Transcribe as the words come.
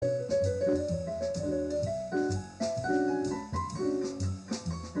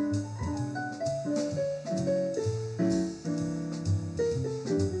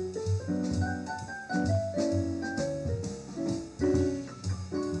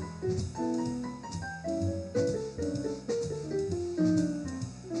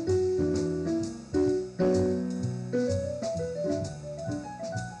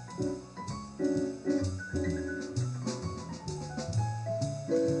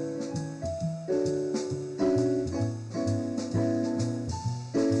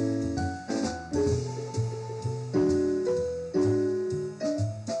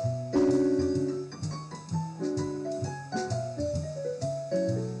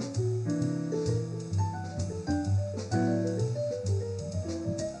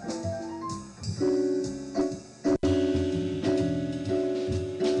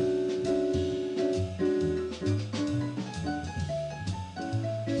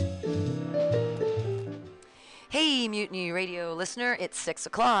Hey, Mutiny Radio listener, it's 6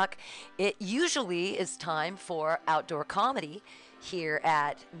 o'clock. It usually is time for outdoor comedy here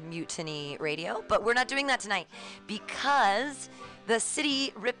at Mutiny Radio, but we're not doing that tonight because the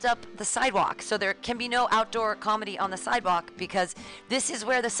city ripped up the sidewalk. So there can be no outdoor comedy on the sidewalk because this is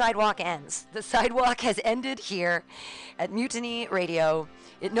where the sidewalk ends. The sidewalk has ended here at Mutiny Radio.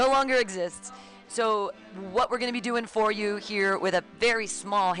 It no longer exists. So what we're going to be doing for you here with a very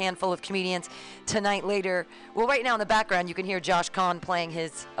small handful of comedians tonight later. Well, right now in the background, you can hear Josh Kahn playing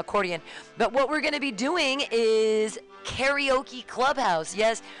his accordion. But what we're going to be doing is Karaoke Clubhouse.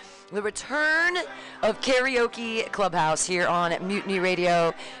 Yes, the return of Karaoke Clubhouse here on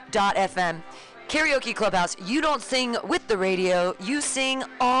MutinyRadio.fm. Karaoke Clubhouse, you don't sing with the radio, you sing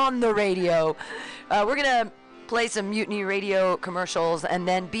on the radio. We're going to play some Mutiny Radio commercials and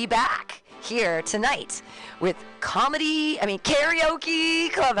then be back here tonight with Karaoke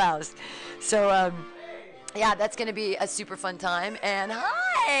Clubhouse. So, yeah, that's going to be a super fun time. And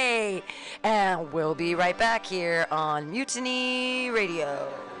hi! And we'll be right back here on Mutiny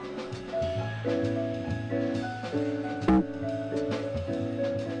Radio.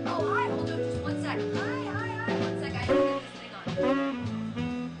 Oh, hi, hold on just 1 second. Hi, 1 sec. I have to get this thing on.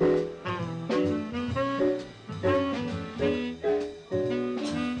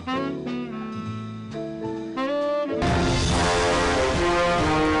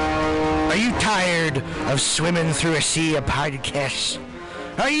 Are you tired of swimming through a sea of podcasts?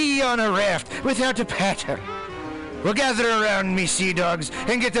 Are ye on a raft without a paddle? Well, gather around me, sea dogs,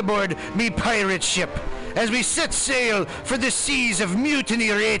 and get aboard me pirate ship as we set sail for the seas of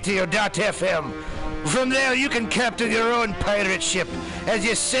MutinyRadio.fm. From there, you can captain your own pirate ship as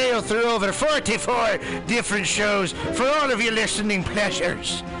you sail through over 44 different shows for all of your listening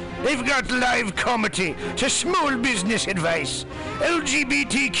pleasures. They've got live comedy to small business advice,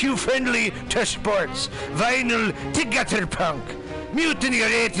 LGBTQ friendly to sports, vinyl to gutter punk.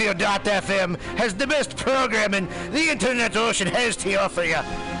 MutinyRadio.fm has the best programming the internet ocean has to offer you.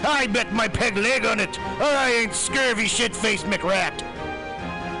 I bet my peg leg on it, or I ain't scurvy shit-faced McRat.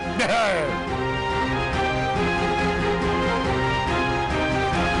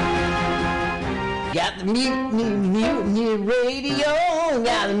 Got the mutiny radio,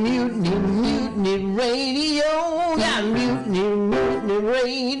 got the mutiny radio, got the mutiny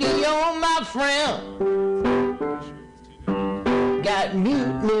radio, my friend. Got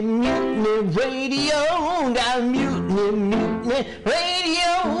mutiny radio, got mutiny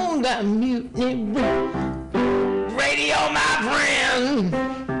radio, got mutiny radio, my friend.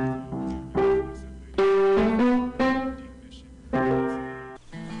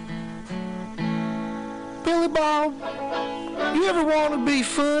 Billy Bob, you ever want to be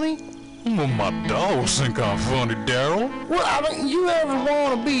funny? Well, my dogs think I'm funny, Daryl. Well, I mean, you ever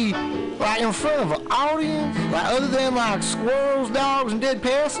want to be, like, in front of an audience? Like, other than, like, squirrels, dogs, and dead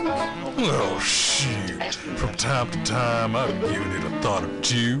persons? Oh, shit. From time to time, I've given it a thought or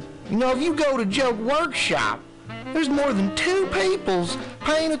two. You know, if you go to Joke Workshop, there's more than 2 peoples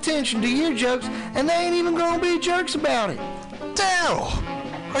paying attention to your jokes, and they ain't even gonna be jerks about it. Daryl,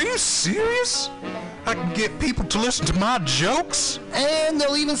 are you serious? I can get people to listen to my jokes? And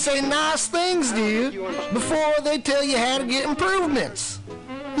they'll even say nice things to you before they tell you how to get improvements.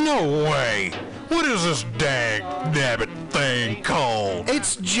 No way. What is this dag-nabbit thing called?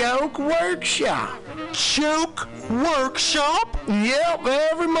 It's Joke Workshop. Joke Workshop? Yep,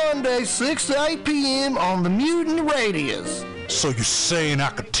 every Monday, 6 to 8 p.m. on the Mutiny Radios. So you're saying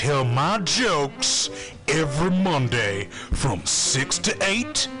I could tell my jokes every Monday from 6 to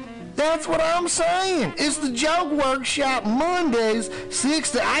 8? That's what I'm saying. It's the Joke Workshop Mondays,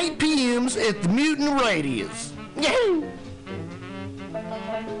 6 to 8 p.m.s at the Mutiny Radios. Yahoo!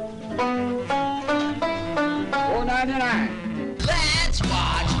 $4.99. Let's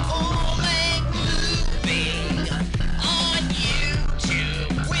watch Home Movie on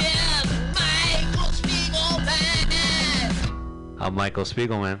YouTube with Michael Spiegelman. I'm Michael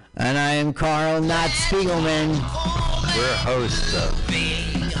Spiegelman. And I am Carl, not Spiegelman. We're hosts of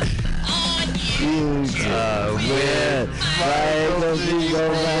with Michael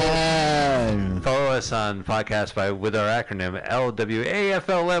Spiegelman. Follow us on podcast with our acronym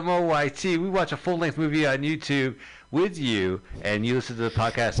LWAFLMOYT. We watch a full-length movie on YouTube with you, and you listen to the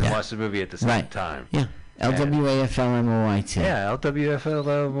podcast and watch the movie at the same time. Yeah. LWAFLMOYT. Yeah,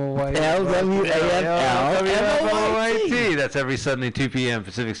 LWFLMOYT. LWAFLMOYT. That's every Sunday, 2 p.m.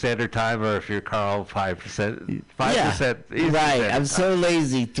 Pacific Standard Time, or if you're Carl, 5%. 5%. Yeah, right. I'm so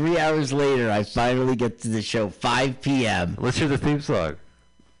lazy. 3 hours later, I finally get to the show, 5 p.m. Let's hear the theme song.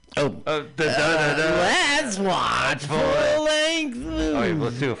 Let's watch full-length movie. Oh, wait,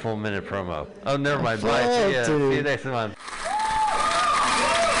 let's do a full minute promo. Oh, never mind. Bye. Full See you next month.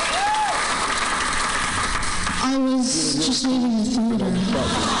 I was just leaving the theater.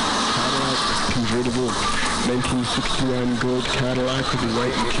 Cadillac convertible 1969 gold Cadillac with the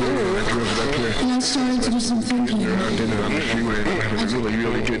white interior. I drove it up here. And I started to do some thinking. Around dinner on the freeway, having a really,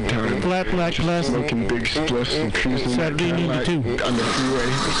 really good time. Black class. Smoking big spliffs and cruising Saturday Cadillac 92. on the freeway.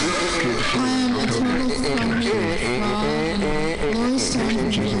 Good I am a total phony, fraud. Lori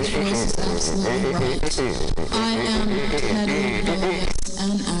Stone's voice is absolutely right. I am petty, rebellious,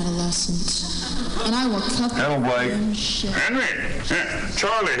 and adolescent. And I will cut the Blake. shit. Henry,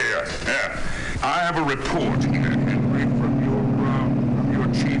 Charlie here. Yeah. I have a report here, Henry, from your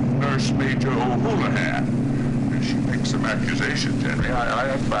chief nurse, Major O'Houlihan. She makes some accusations, Henry,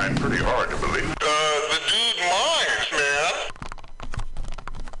 I find pretty hard to believe. The dude lies,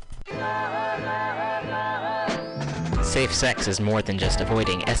 man. Safe sex is more than just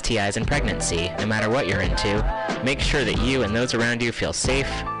avoiding STIs and pregnancy, no matter what you're into. Make sure that you and those around you feel safe,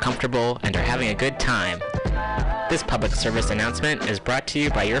 comfortable, and are having a good time. This public service announcement is brought to you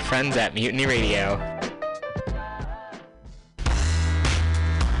by your friends at Mutiny Radio.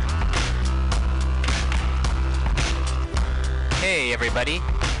 Hey everybody,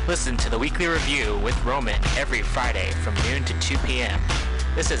 listen to the Weekly Review with Roman every Friday from noon to 2 p.m.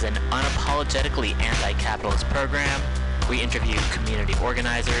 This is an unapologetically anti-capitalist program. We interview community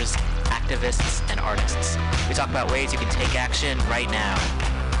organizers, activists, and artists. We talk about ways you can take action right now.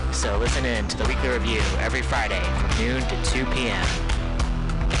 So listen in to the Weekly Review every Friday from noon to 2 p.m.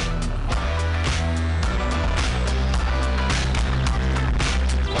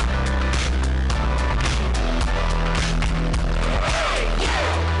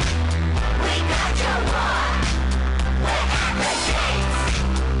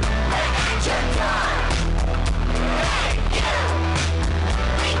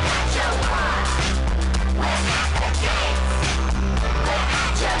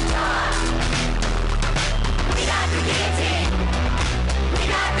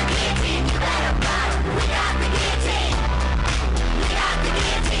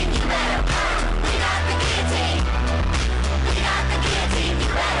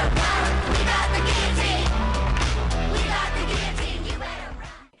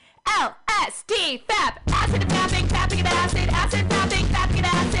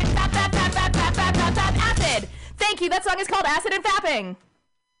 That song is called Acid and Fapping.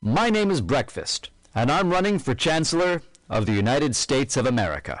 My name is Breakfast, and I'm running for Chancellor of the United States of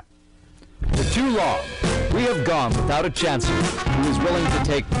America. For too long, we have gone without a chancellor who is willing to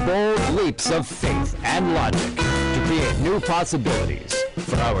take bold leaps of faith and logic to create new possibilities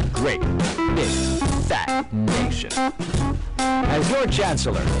for our great, big, fat nation. As your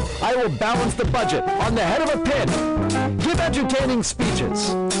chancellor, I will balance the budget on the head of a pin, give entertaining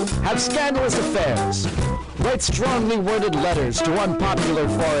speeches, have scandalous affairs, write strongly worded letters to unpopular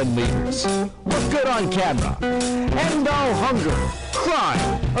foreign leaders, look good on camera, end all hunger, crime,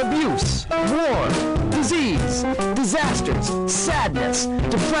 abuse, war, disease, disasters, sadness,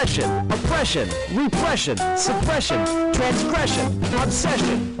 depression, oppression, repression, suppression, transgression,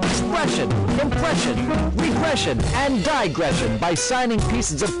 obsession, expression, impression, regression, and digression by signing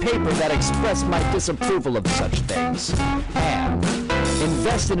pieces of paper that express my disapproval of such things, and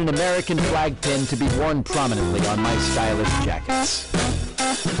invest in an American flag pin to be worn prominently on my stylish jackets.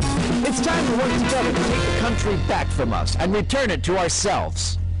 It's time to work together to take the country back from us and return it to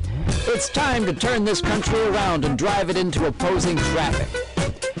ourselves. It's time to turn this country around and drive it into opposing traffic.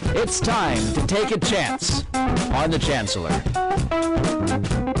 It's time to take a chance on the Chancellor.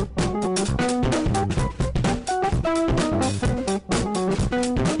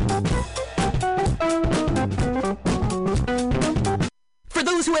 For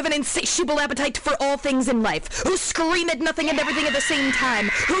those who have an insatiable appetite for all things in life, who scream at nothing and everything at the same time,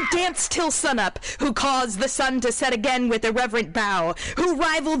 who dance till sunup, who cause the sun to set again with irreverent bow, who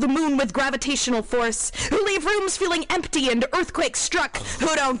rival the moon with gravitational force, who leave rooms feeling empty and earthquake struck,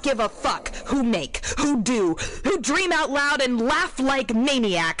 who don't give a fuck, who make, who do, who dream out loud and laugh like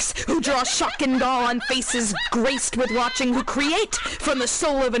maniacs, who draw shock and awe on faces graced with watching, who create from the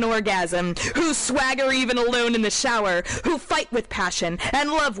soul of an orgasm, who swagger even alone in the shower, who fight with passion and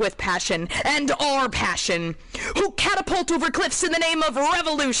love with passion and are passion, who catapult over cliffs in the name of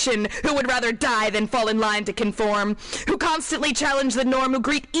revolution, who would rather die than fall in line to conform, who constantly challenge the norm, who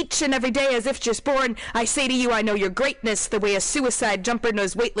greet each and every day as if just born. I say to you, I know your greatness, the way a suicide jumper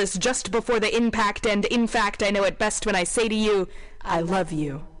knows weightless just before the impact, and in fact, I know it best when I say to you, I love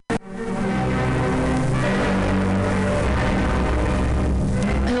you.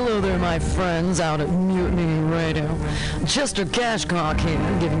 Hello my friends out at Mutiny Radio. Chester Cashcock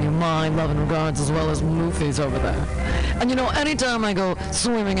here, giving you my love and regards as well as Moofy's over there. And you know, anytime I go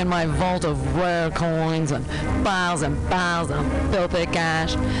swimming in my vault of rare coins and piles of filthy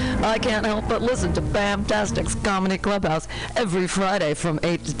cash, I can't help but listen to Bamtastic's Comedy Clubhouse every Friday from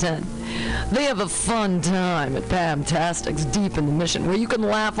 8 to 10. They have a fun time at Bamtastic's deep in the Mission, where you can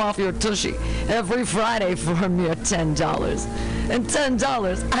laugh off your tushy every Friday for a mere $10. And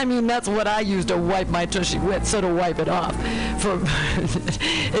 $10, I mean, that's what I use to wipe my tushy with, so to wipe it off for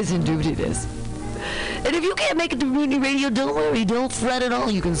it's indeed it is. And if you can't make it to Mutiny Radio, don't worry, don't fret at all.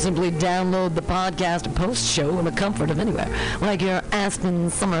 You can simply download the podcast and post-show in the comfort of anywhere, like your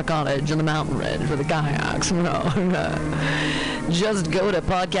Aspen summer cottage on the mountain ridge with the kayaks. Just go to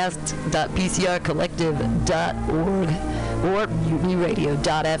podcast.pcrcollective.org or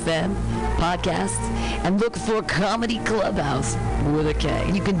mutinyradio.fm podcasts and look for Comedy Clubhouse with a K.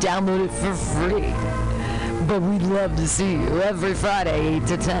 You can download it for free. But we'd love to see you every Friday, 8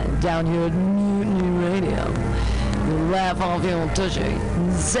 to 10, down here at Mutiny Radio. You laugh off your tushy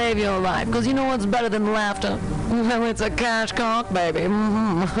and save your life, because you know what's better than laughter? Well, it's a cash cock, baby.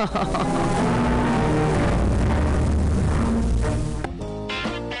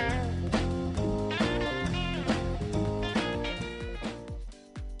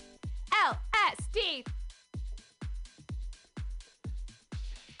 LSD.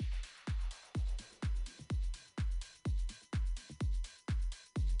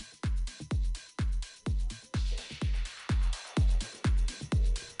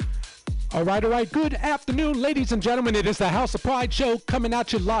 All right. Good afternoon, ladies and gentlemen. It is the House of Pride show coming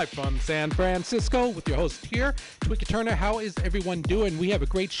at you live from San Francisco with your host here, Tweaker Turner. How is everyone doing? We have a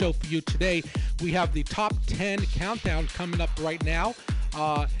great show for you today. We have the top 10 countdown coming up right now.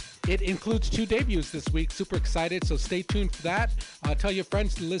 It includes 2 debuts this week. Super excited, so stay tuned for that. Tell your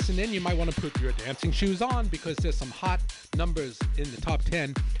friends to listen in. You might want to put your dancing shoes on because there's some hot numbers in the top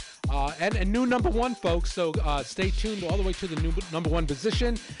 10. And a new number 1, folks, so stay tuned all the way to the new number 1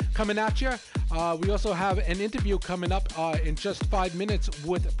 position coming at you. We also have an interview coming up in just 5 minutes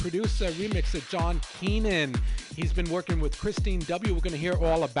with producer remixer John Keenan. He's been working with Christine W. We're going to hear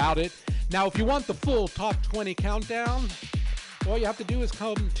all about it. Now, if you want the full top 20 countdown, all you have to do is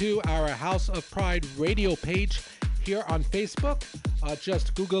come to our House of Pride radio page here on Facebook.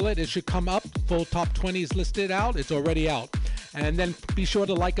 Just Google it. It should come up. Full top 20 is listed out. It's already out. And then be sure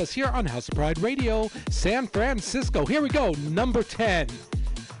to like us here on House of Pride Radio, San Francisco. Here we go, number 10.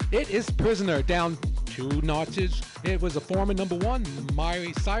 It is Prisoner, down 2 notches. It was a former number 1,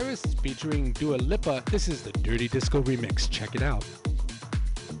 Miley Cyrus, featuring Dua Lipa. This is the Dirty Disco remix. Check it out.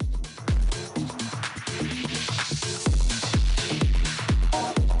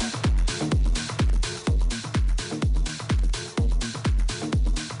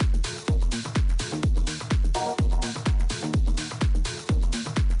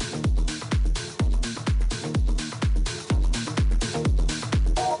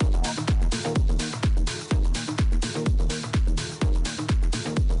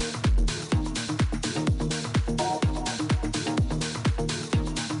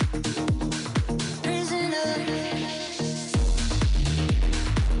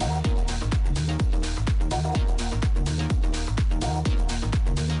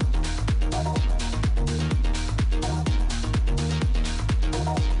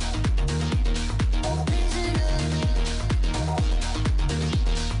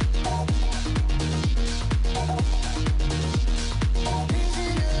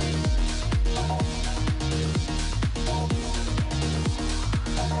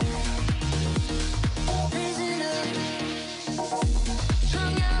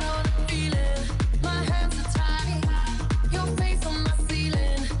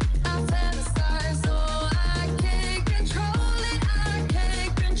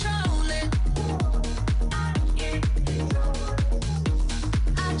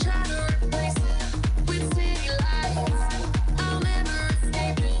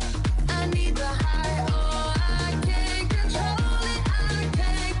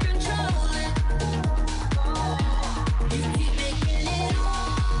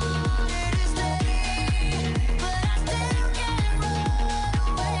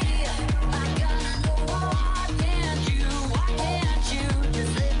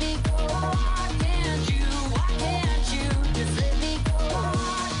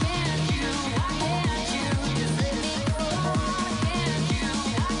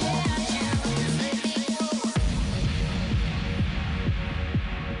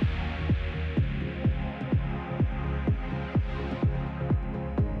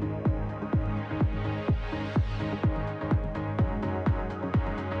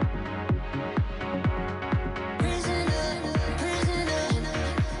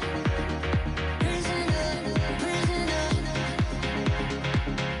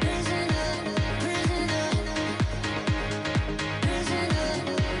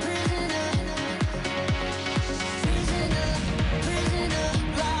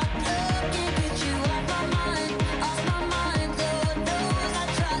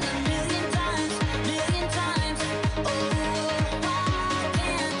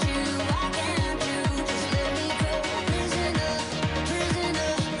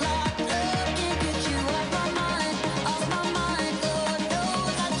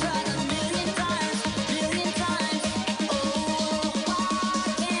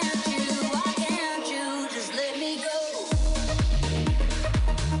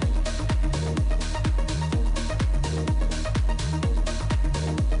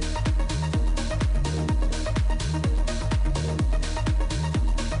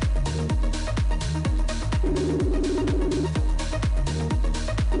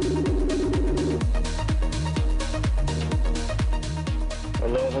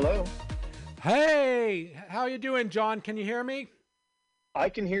 How you doing, John? Can you hear me? I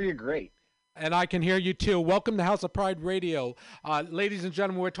can hear you great. And I can hear you too. Welcome to House of Pride Radio. Ladies and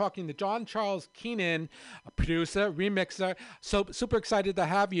gentlemen, we're talking to John Charles Keenan, a producer, remixer. So super excited to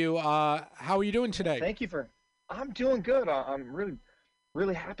have you. How are you doing today? Thank you I'm doing good. I'm really,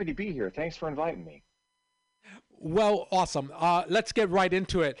 really happy to be here. Thanks for inviting me. Well, awesome. Let's get right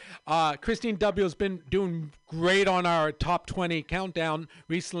into it. Christine W. has been doing great on our top 20 countdown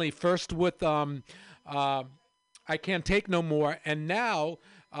recently, first with I Can't Take No More, and now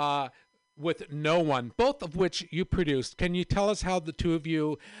with No One, both of which you produced. Can you tell us how the two of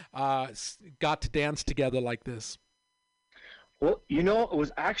you got to dance together like this? Well, it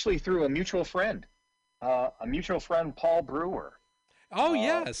was actually through a mutual friend, Paul Brewer. Oh,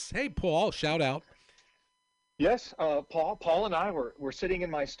 yes. Hey, Paul, shout out. Yes, Paul and I were sitting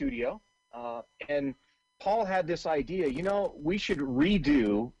in my studio, and Paul had this idea, we should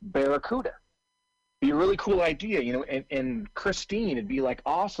redo Barracuda. Be a really cool idea, and Christine, it'd be like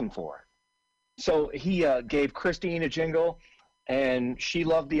awesome for it. So he gave Christine a jingle, and she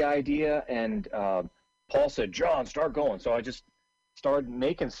loved the idea, and Paul said, John, start going. So I just started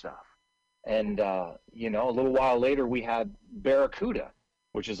making stuff. And, a little while later, we had Barracuda,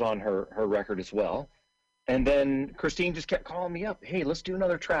 which is on her record as well. And then Christine just kept calling me up. Hey, let's do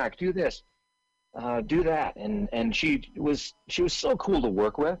another track. Do this, do that. And she was so cool to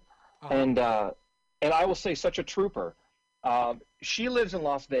work with. And I will say, such a trooper. She lives in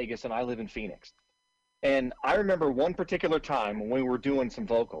Las Vegas and I live in Phoenix. And I remember one particular time when we were doing some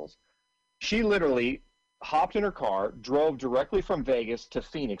vocals, she literally hopped in her car, drove directly from Vegas to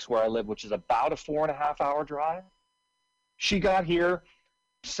Phoenix, where I live, which is about a 4.5-hour drive. She got here,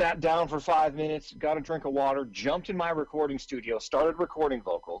 sat down for 5 minutes, got a drink of water, jumped in my recording studio, started recording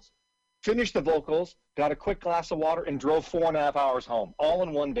vocals, finished the vocals, got a quick glass of water, and drove 4.5 hours home, all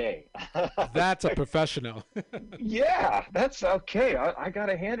in one day. That's a professional. Yeah, that's okay. I got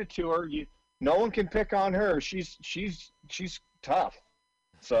to hand it to her. No one can pick on her. She's tough.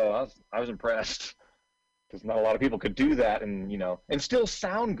 So I was impressed, because not a lot of people could do that and still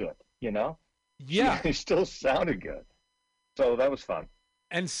sound good. Yeah, she still sounded good. So that was fun.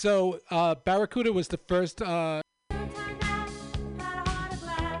 And so Barracuda was the first.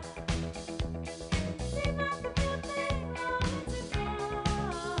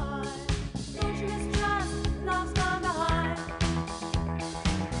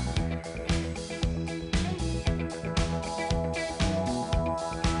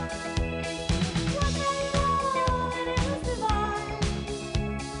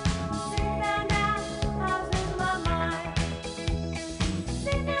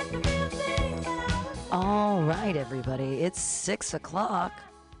 All right, everybody. It's 6 o'clock.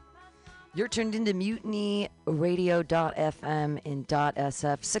 You're tuned into MutinyRadio.fm and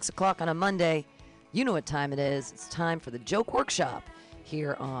 .sf. 6 o'clock on a Monday. You know what time it is. It's time for the Joke Workshop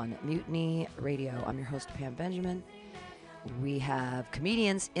here on Mutiny Radio. I'm your host, Pam Benjamin. We have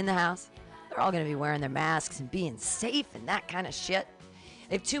comedians in the house. They're all going to be wearing their masks and being safe and that kind of shit.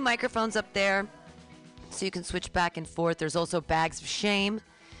 They have 2 microphones up there, so you can switch back and forth. There's also bags of shame,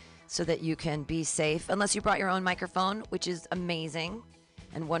 so that you can be safe, unless you brought your own microphone, which is amazing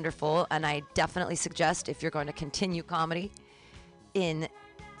and wonderful. And I definitely suggest, if you're going to continue comedy in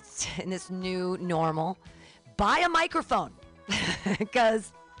this new normal, buy a microphone,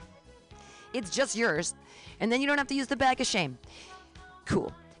 because it's just yours, and then you don't have to use the bag of shame.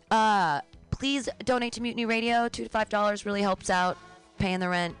 Cool. Please donate to Mutiny Radio. $2 to $5 really helps out, paying the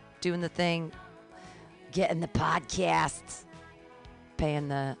rent, doing the thing, getting the podcasts, paying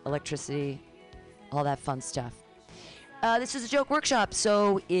the electricity, all that fun stuff. This is a joke workshop,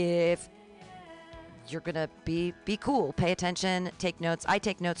 so if you're gonna be cool, pay attention, take notes. I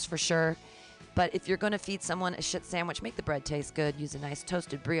take notes for sure, but if you're gonna feed someone a shit sandwich, make the bread taste good. Use a nice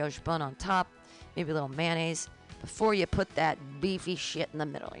toasted brioche bun on top, maybe a little mayonnaise before you put that beefy shit in the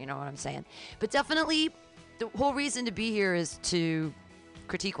middle. You know what I'm saying? But definitely, the whole reason to be here is to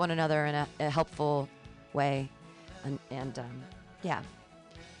critique one another in a helpful way, and yeah.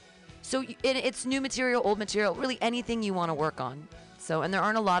 So it's new material, old material, really anything you want to work on. So, and there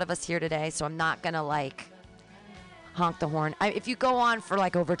aren't a lot of us here today, so I'm not going to honk the horn. If you go on for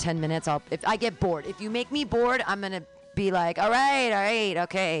over 10 minutes, if I get bored. If you make me bored, I'm going to be like, all right,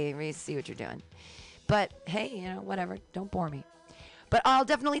 okay, let me see what you're doing. But hey, whatever, don't bore me. But I'll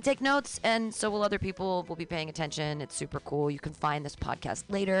definitely take notes, and so will other people. Will be paying attention. It's super cool. You can find this podcast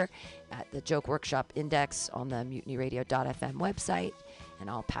later at the Joke Workshop Index on the MutinyRadio.fm website, and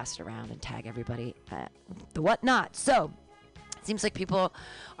I'll pass it around and tag everybody at the whatnot. So it seems like people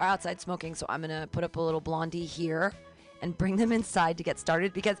are outside smoking, so I'm going to put up a little Blondie here, and bring them inside to get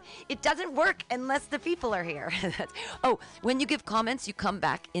started because it doesn't work unless the people are here. Oh, when you give comments, you come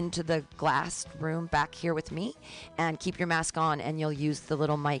back into the glass room back here with me and keep your mask on, and you'll use the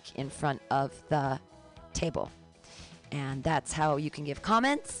little mic in front of the table. And that's how you can give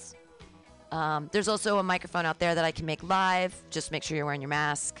comments. There's also a microphone out there that I can make live. Just make sure you're wearing your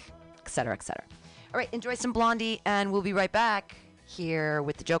mask, etc., etc. All right, enjoy some Blondie, and we'll be right back here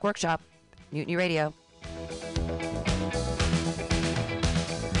with the Joke Workshop, Mutiny Radio.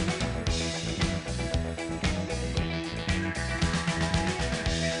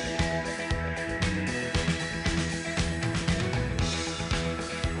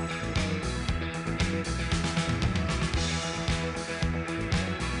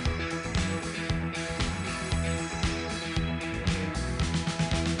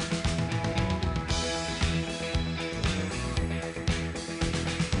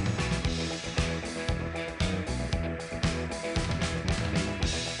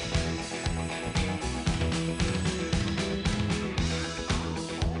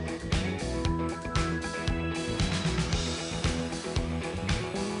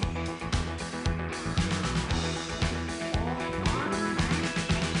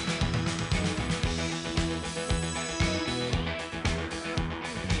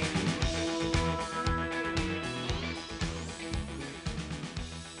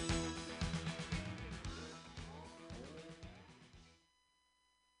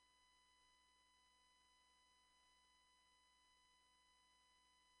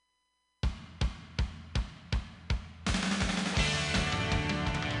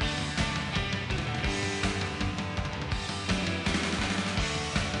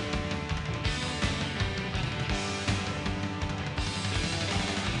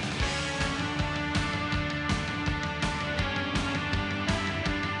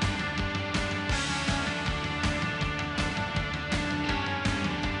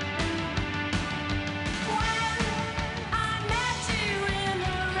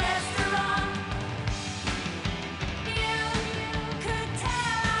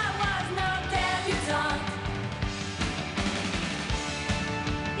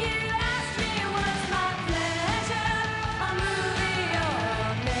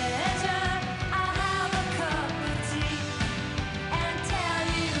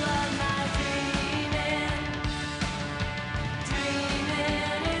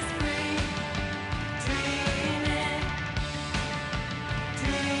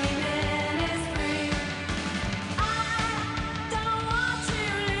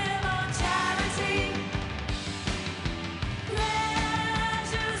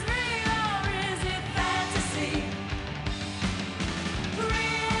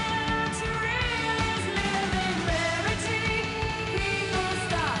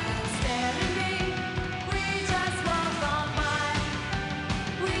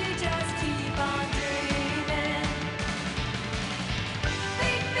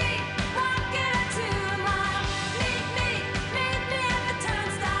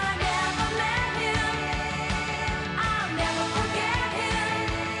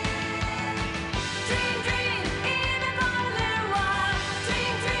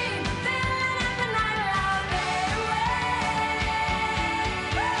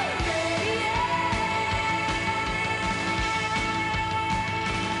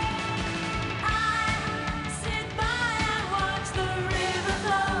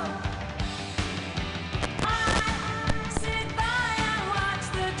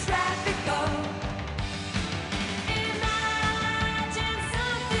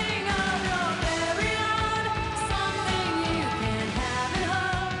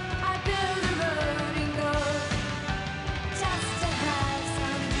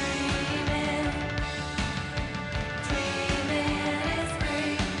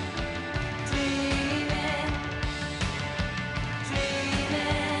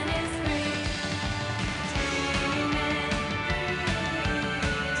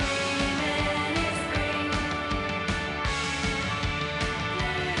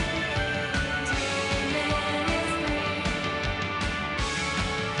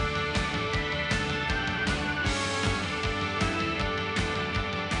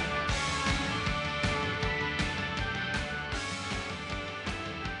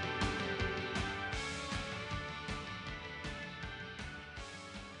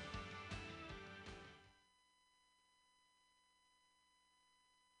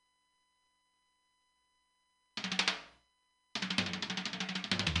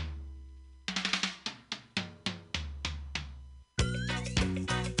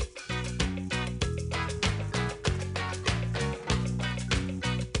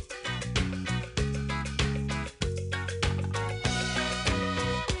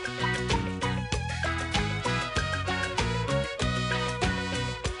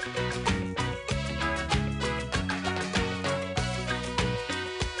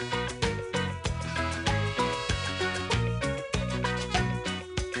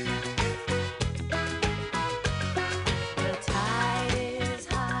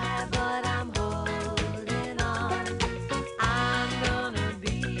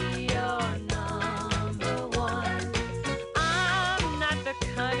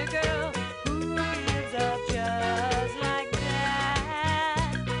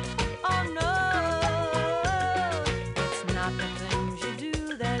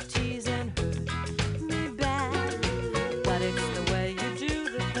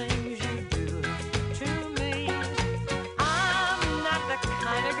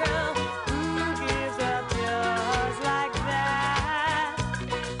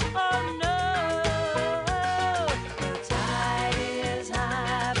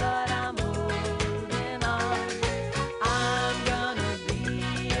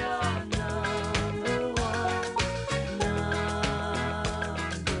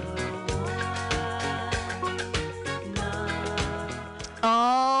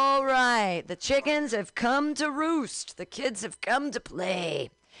 The chickens have come to roost. The kids have come to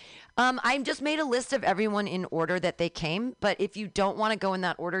play. I just made a list of everyone in order that they came, but if you don't want to go in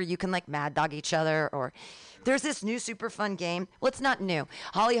that order, you can like mad dog each other, or there's this new super fun game. Well, it's not new.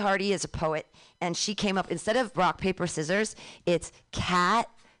 Holly Hardy is a poet, and she came up, instead of rock, paper, scissors, it's cat,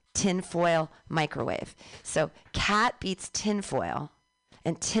 tinfoil, microwave. So cat beats tinfoil,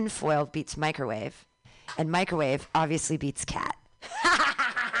 and tinfoil beats microwave, and microwave obviously beats cat.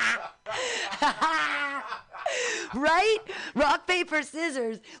 Right? Rock, paper,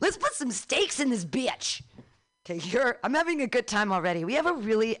 scissors. Let's put some stakes in this bitch. Okay, I'm having a good time already. We have a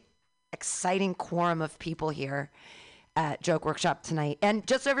really exciting quorum of people here at Joke Workshop tonight. And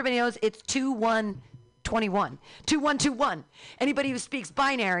just so everybody knows, it's 2121. 2121. Anybody who speaks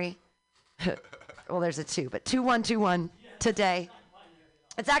binary, well, there's a 2, but 2121 today.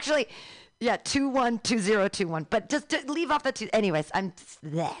 It's actually, 212021. But just to leave off the 2. Anyways, I'm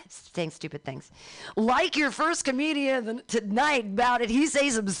saying stupid things. Like your first comedian tonight about it, he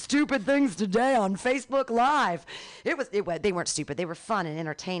says some stupid things today on Facebook Live. They weren't stupid. They were fun and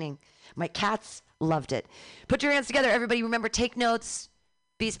entertaining. My cats loved it. Put your hands together, everybody. Remember, take notes.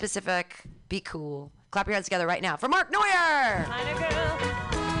 Be specific. Be cool. Clap your hands together right now for Mark Neuer.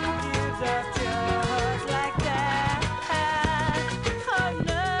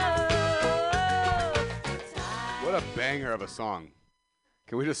 What a banger of a song.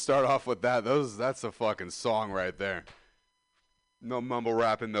 Can we just start off with that? That's a fucking song right there. No mumble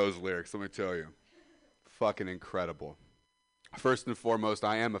rap in those lyrics, let me tell you. Fucking incredible. First and foremost,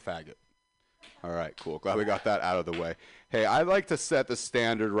 I am a faggot. All right, cool. Glad we got that out of the way. Hey, I like to set the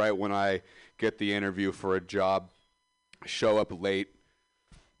standard right when I get the interview for a job. Show up late.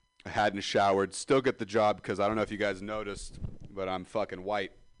 I hadn't showered. Still get the job because I don't know if you guys noticed, but I'm fucking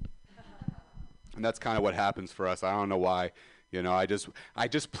white. And that's kind of what happens for us. I don't know why. You know, I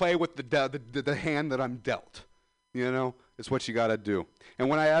just play with the hand that I'm dealt. You know, it's what you got to do. And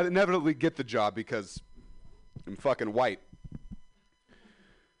when I inevitably get the job because I'm fucking white,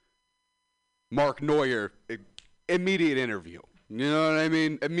 Mark Neuer, immediate interview. You know what I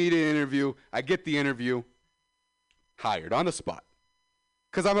mean? Immediate interview. I get the interview, hired on the spot.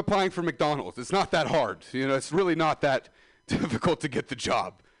 Because I'm applying for McDonald's. It's not that hard. You know, it's really not that difficult to get the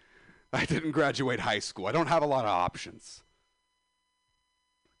job. I didn't graduate high school. I don't have a lot of options.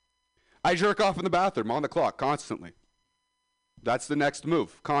 I jerk off in the bathroom on the clock constantly. That's the next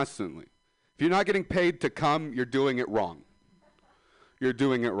move, constantly. If you're not getting paid to come, you're doing it wrong. You're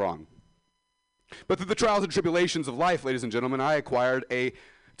doing it wrong. But through the trials and tribulations of life, ladies and gentlemen, I acquired a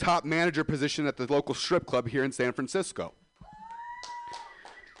top manager position at the local strip club here in San Francisco.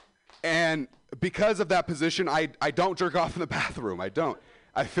 And because of that position, I don't jerk off in the bathroom. I don't.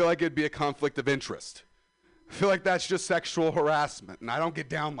 I feel like it'd be a conflict of interest. I feel like that's just sexual harassment, and I don't get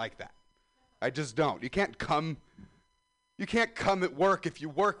down like that. I just don't. You can't come at work if you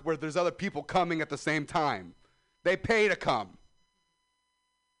work where there's other people coming at the same time. They pay to come.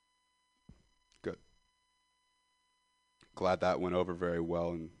 Good. Glad that went over very well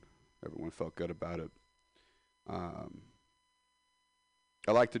and everyone felt good about it. I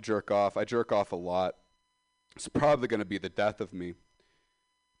like to jerk off. I jerk off a lot. It's probably going to be the death of me.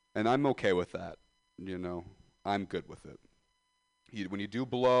 And I'm okay with that, you know. I'm good with it. When you do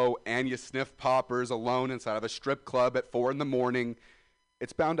blow and you sniff poppers alone inside of a strip club at 4 a.m,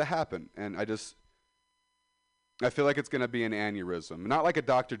 it's bound to happen. And I feel like it's going to be an aneurysm. Not like a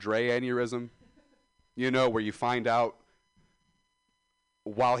Dr. Dre aneurysm, you know, where you find out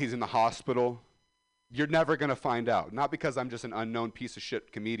while he's in the hospital. You're never going to find out. Not because I'm just an unknown piece of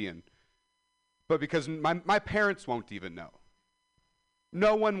shit comedian, but because my parents won't even know.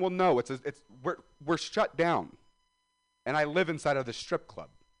 No one will know. We're shut down. And I live inside of the strip club.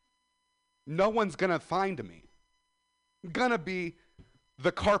 No one's going to find me. I'm going to be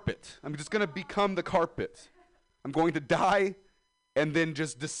the carpet. I'm just going to become the carpet. I'm going to die and then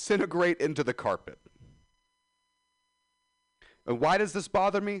just disintegrate into the carpet. And why does this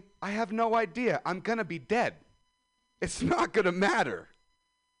bother me? I have no idea. I'm going to be dead. It's not going to matter.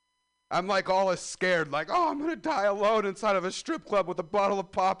 I'm like all as scared, like, oh, I'm going to die alone inside of a strip club with a bottle of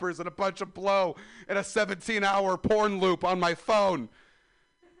poppers and a bunch of blow and a 17-hour porn loop on my phone.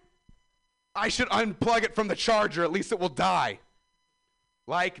 I should unplug it from the charger. At least it will die.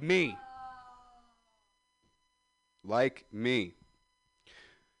 Like me. Like me.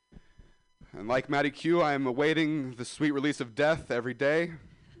 And like Matty Q, I am awaiting the sweet release of death every day.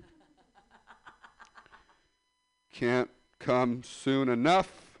 Can't come soon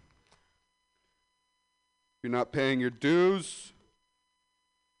enough. If you're not paying your dues,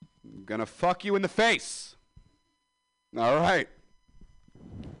 I'm gonna fuck you in the face. All right.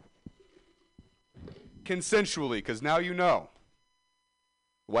 consensually, because now you know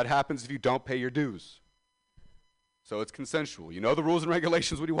what happens if you don't pay your dues. So it's consensual. You know the rules and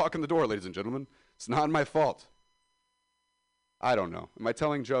regulations when you walk in the door, ladies and gentlemen. It's not my fault. I don't know. Am I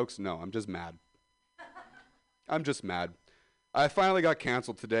telling jokes? No, I'm just mad. I'm just mad. I finally got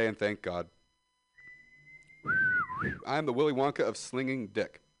canceled today, and thank God. I am the Willy Wonka of slinging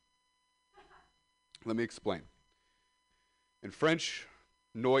dick. Let me explain. In French,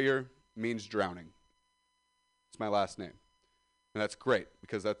 noyer means drowning. It's my last name. And that's great,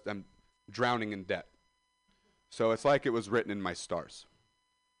 because I'm drowning in debt. So it's like it was written in my stars.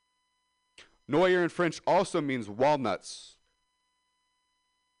 Noyer in French also means walnuts,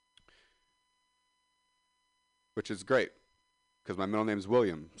 which is great, because my middle name is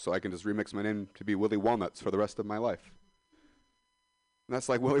William, so I can just remix my name to be Willy Walnuts for the rest of my life. And that's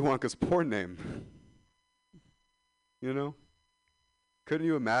like Willy Wonka's porn name. You know? Couldn't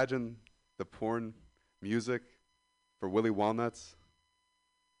you imagine the porn music for Willy Walnuts?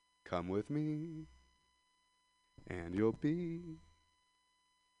 Come with me, and you'll be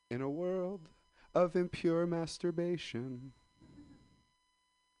in a world of impure masturbation.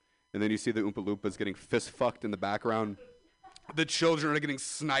 And then you see the Oompa Loompas getting fist-fucked in the background. The children are getting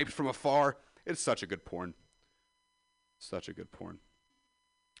sniped from afar. It's such a good porn. Such a good porn.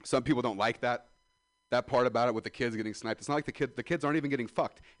 Some people don't like that part about it with the kids getting sniped. It's not like the kids aren't even getting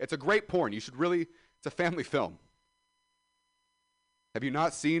fucked. It's a great porn. You should really, it's a family film. Have you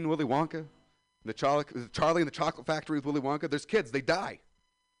not seen Willy Wonka? Charlie and the Chocolate Factory with Willy Wonka? There's kids, they die.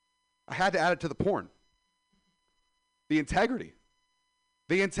 I had to add it to the porn. The integrity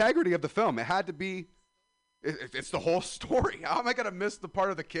of the film. It had to be, it's the whole story. How am I going to miss the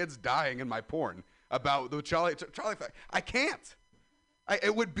part of the kids dying in my porn about the Charlie Factory? I can't.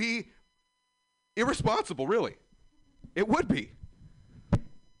 It would be irresponsible, really. It would be.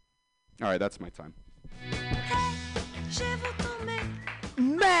 All right, that's my time.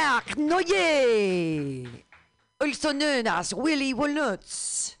 Marc Noyer, also known as Willy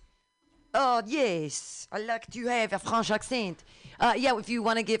Walnuts. Oh, yes, I like to have a French accent. Yeah, if you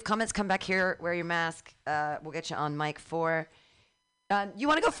want to give comments, come back here, wear your mask. We'll get you on mic 4. You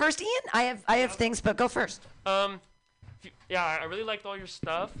want to go first, Ian? I have things, but go first. Yeah, I really liked all your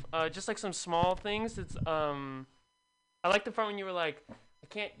stuff. Just like some small things. It's I like the part when you were like,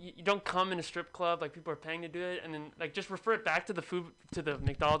 you don't come in a strip club, like people are paying to do it, and then like just refer it back to the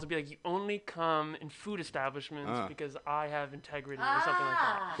McDonald's and be like, you only come in food establishments because I have integrity or something like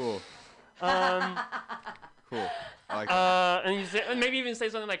that. Cool. Cool. I like that. And maybe even say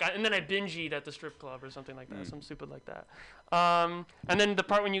something like, and then I binge eat at the strip club or something like that, something stupid like that. And then the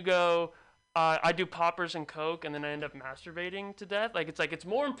part when you go, I do poppers and coke, and then I end up masturbating to death. It's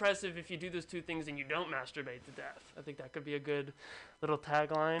more impressive if you do those two things and you don't masturbate to death. I think that could be a good little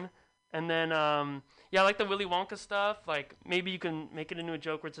tagline. And then, yeah, I like the Willy Wonka stuff. Like maybe you can make it into a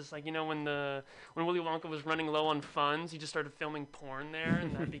joke where it's just like, you know, when Willy Wonka was running low on funds, he just started filming porn there,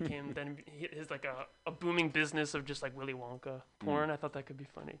 and that became then his like a booming business of just like Willy Wonka porn. I thought that could be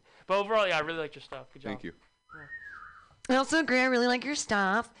funny. But overall, yeah, I really liked your stuff. Good job. Thank you. I also agree. I really like your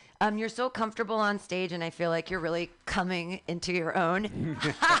stuff. You're so comfortable on stage, and I feel like you're really coming into your own.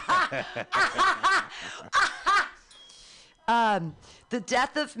 The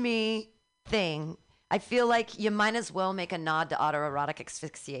death of me thing, I feel like you might as well make a nod to autoerotic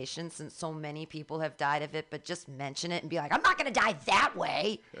asphyxiation since so many people have died of it, but just mention it and be like, I'm not going to die that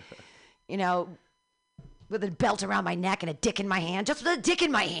way. You know, with a belt around my neck and a dick in my hand, just with a dick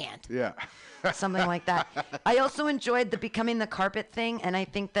in my hand. Yeah. Something like that. I also enjoyed the becoming the carpet thing, and I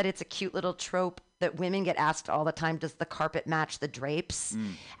think that it's a cute little trope that women get asked all the time, does the carpet match the drapes?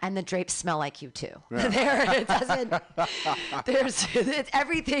 And the drapes smell like you too. Yeah. It doesn't,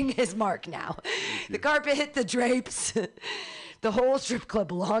 everything is Mark now. The carpet, the drapes, the whole strip club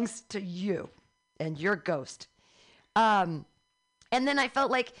belongs to you and your ghost. And then I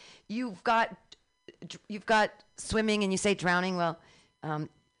felt like you've got swimming and you say drowning. Well,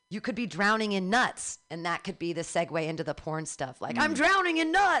 you could be drowning in nuts, and that could be the segue into the porn stuff. Like, I'm drowning in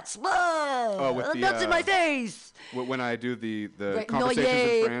nuts. Whoa! With Nuts in my face. When I do the Right.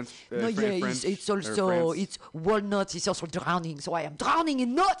 conversations in It's also, it's walnuts. It's also drowning. So I am drowning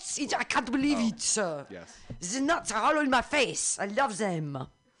in nuts. I can't believe it. Yes. The nuts are all in my face. I love them.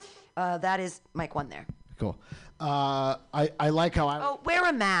 That is mic 1 there. Cool. I like how I. Oh, wear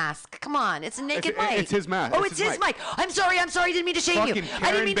a mask. Come on. It's a naked mic. It's his mask. Oh, it's his mic. I'm sorry. Didn't mean to shame you.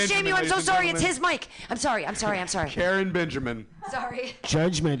 I didn't mean to shame you. I'm so sorry. It's his mic. I'm sorry. Karen Benjamin. Sorry.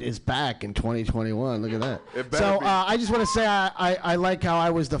 Judgment is back in 2021. Look at that. It better So be. I just want to say I like how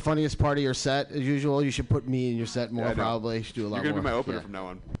I was the funniest part of your set as usual. You should put me in your set more. Yeah, I know. Probably. You should do a lot You're more. gonna be my opener Yeah. from now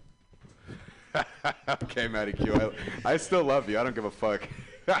on. Okay, Matty Q. I still love you. I don't give a fuck.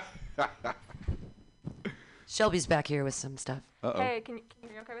 Shelby's back here with some stuff. Hey, can you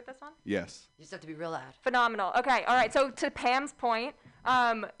okay with this one? Yes. You just have to be real loud. Phenomenal. Okay, all right. So to Pam's point,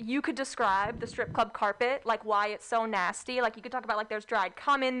 you could describe the strip club carpet, like why it's so nasty. Like you could talk about like there's dried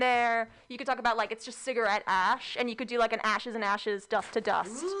cum in there. You could talk about like it's just cigarette ash, and you could do like an ashes and ashes, dust to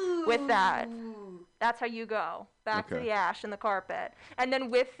dust with that. That's how you go back to the ash and the carpet, and then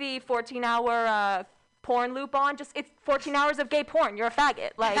with the 14-hour porn loop on, just it's 14 hours of gay porn. You're a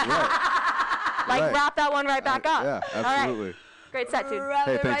faggot. Like, wrap that one right back up. Yeah, absolutely. All right. Great set, dude. Wrap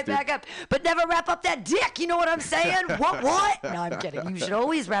it right back up. But never wrap up that dick. You know what I'm saying? What? No, I'm kidding. You should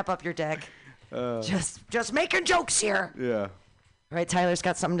always wrap up your dick. Just making jokes here. Yeah. Right, Tyler's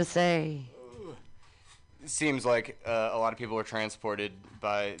got something to say. It seems like a lot of people were transported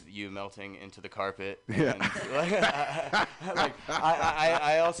by you melting into the carpet. Yeah. And, like,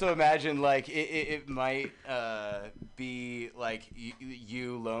 I also imagine like it might be like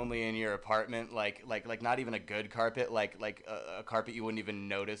you lonely in your apartment, like not even a good carpet, like a carpet you wouldn't even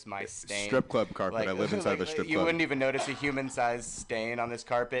notice my stain. Strip club carpet. Like, I live inside of a strip you club. wouldn't even notice a human-sized stain on this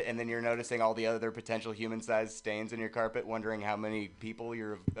carpet, and then you're noticing all the other potential human-sized stains in your carpet, wondering how many people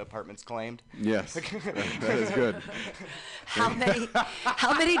your apartment's claimed. Yes. That is good. How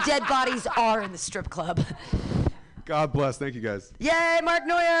many dead bodies are in the strip club? God bless. Thank you, guys. Yay, Mark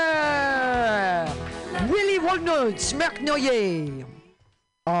Neuer! Willy Wagner, Mark Neuer.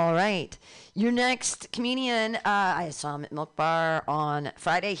 All right. Your next comedian, I saw him at Milk Bar on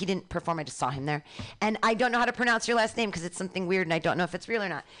Friday. He didn't perform. I just saw him there. And I don't know how to pronounce your last name because it's something weird and I don't know if it's real or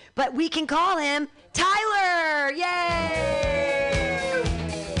not. But we can call him Tyler. Yay!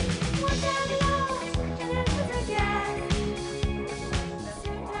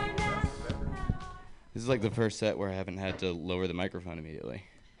 This is like the first set where I haven't had to lower the microphone immediately.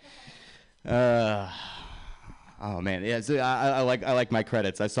 Oh man, yeah. So I like my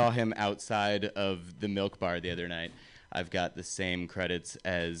credits. I saw him outside of the Milk Bar the other night. I've got the same credits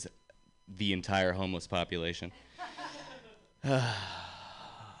as the entire homeless population.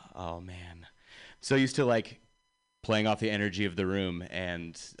 Oh man, so used to like playing off the energy of the room,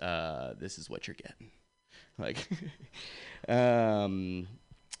 and this is what you're getting. Like,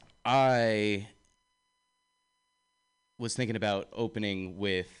 I was thinking about opening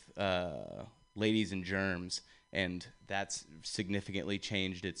with Ladies and Germs, and that's significantly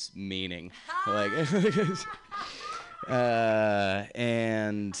changed its meaning. Like,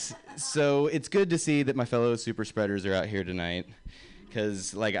 and so it's good to see that my fellow super spreaders are out here tonight,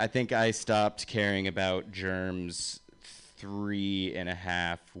 because like I think I stopped caring about germs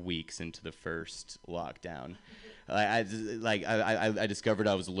 3.5 weeks into the first lockdown. I discovered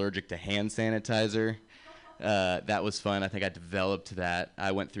I was allergic to hand sanitizer. That was fun. I think I developed that.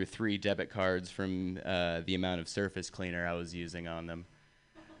 I went through 3 debit cards from the amount of surface cleaner I was using on them.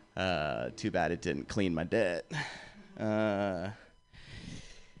 Too bad it didn't clean my debt.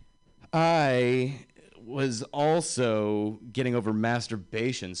 I was also getting over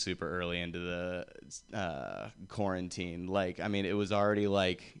masturbation super early into the quarantine. Like, I mean, it was already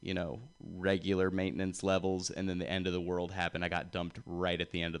like, you know, regular maintenance levels, and then the end of the world happened. I got dumped right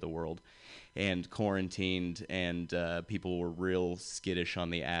at the end of the world and quarantined, and people were real skittish on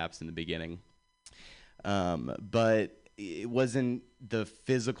the apps in the beginning. But it wasn't the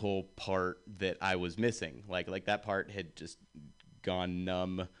physical part that I was missing. Like that part had just gone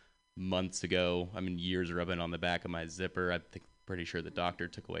numb months ago. I mean, years rubbing on the back of my zipper. Pretty sure the doctor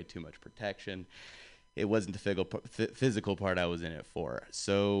took away too much protection. It wasn't the physical part I was in it for.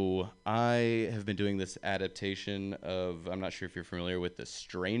 So I have been doing this adaptation of, I'm not sure if you're familiar with The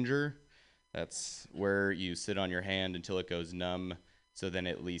Stranger. That's where you sit on your hand until it goes numb, so then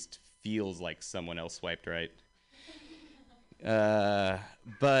it at least feels like someone else swiped right.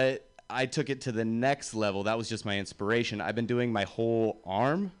 But I took it to the next level. That was just my inspiration. I've been doing my whole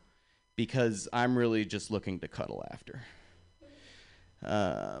arm because I'm really just looking to cuddle after.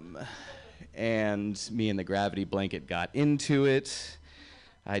 And me and the gravity blanket got into it.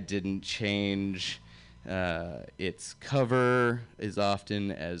 I didn't change its cover as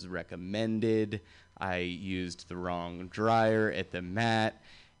often as recommended. I used the wrong dryer at the mat,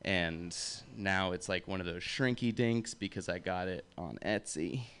 and now it's like one of those shrinky dinks because I got it on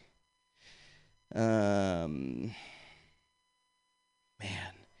Etsy. Man.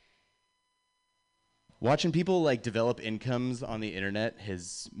 Watching people like develop incomes on the internet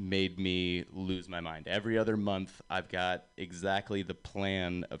has made me lose my mind. Every other month, I've got exactly the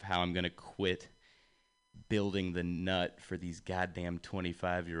plan of how I'm going to quit building the nut for these goddamn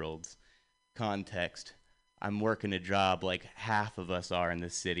 25-year-olds. Context, I'm working a job like half of us are in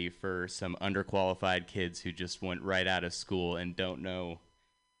this city for some underqualified kids who just went right out of school and don't know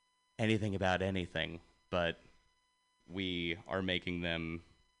anything about anything, but we are making them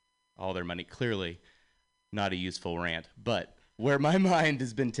all their money. Clearly not a useful rant, but where my mind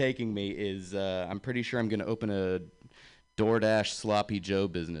has been taking me is I'm pretty sure I'm going to open a DoorDash Sloppy Joe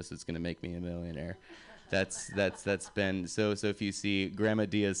business. It's going to make me a millionaire. That's been so if you see Grandma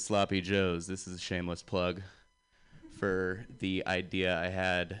Dia's Sloppy Joes, this is a shameless plug for the idea I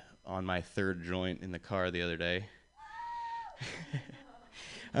had on my third joint in the car the other day.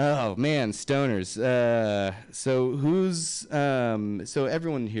 Oh man, stoners. So who's so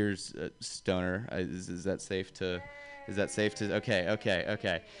everyone here's stoner. Is that safe to? Is that safe to?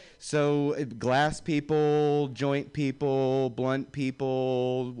 Okay. So glass people, joint people, blunt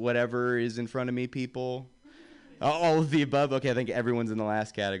people, whatever is in front of me people. All of the above. Okay, I think everyone's in the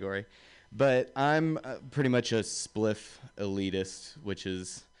last category. But I'm pretty much a spliff elitist, which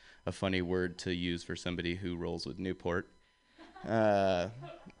is a funny word to use for somebody who rolls with Newport.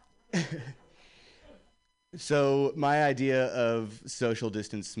 So my idea of social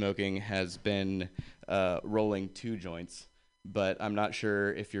distance smoking has been rolling 2 joints, but I'm not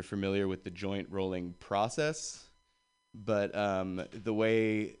sure if you're familiar with the joint rolling process. But the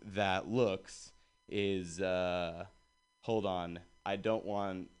way that looks is, hold on, I don't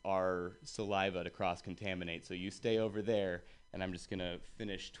want our saliva to cross-contaminate, so you stay over there, and I'm just going to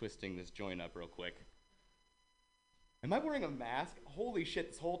finish twisting this joint up real quick. Am I wearing a mask? Holy shit,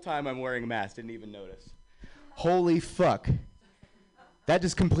 this whole time I'm wearing a mask, didn't even notice. Holy fuck. That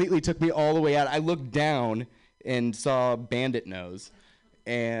just completely took me all the way out. I looked down and saw bandit nose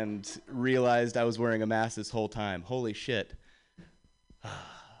and realized I was wearing a mask this whole time. Holy shit.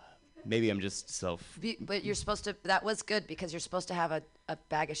 Maybe I'm just But you're supposed to, that was good because you're supposed to have a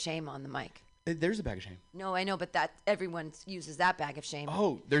bag of shame on the mic. There's a bag of shame. No, I know, but that everyone uses that bag of shame.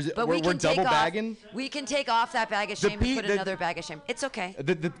 Oh, but we're double bagging? We can take off that bag of shame and put another bag of shame. It's okay.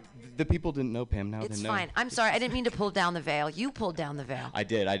 The people didn't know, Pam. Now they know. It's fine. I'm sorry. I didn't mean to pull down the veil. You pulled down the veil. I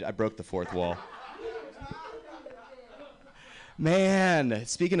did. I broke the 4th wall. Man,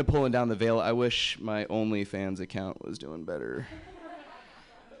 speaking of pulling down the veil, I wish my OnlyFans account was doing better.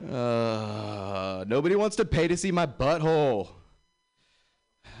 Nobody wants to pay to see my butthole.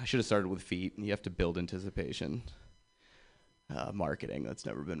 I should have started with feet. You have to build anticipation. Marketing, that's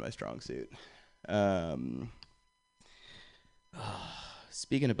never been my strong suit.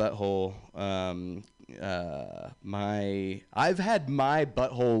 Speaking of butthole, I've had my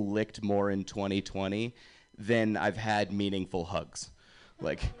butthole licked more in 2020 than I've had meaningful hugs.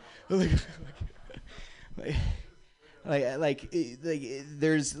 There's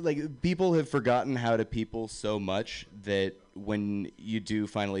people have forgotten how to people so much that when you do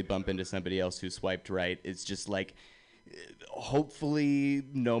finally bump into somebody else who swiped right, it's just like hopefully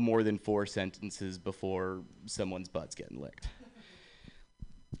no more than 4 sentences before someone's butt's getting licked.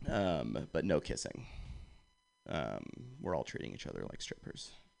 But no kissing. We're all treating each other like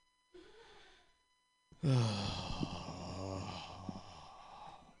strippers.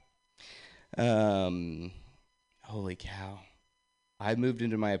 Holy cow. I moved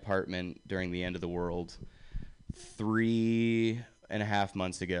into my apartment during the end of the world 3.5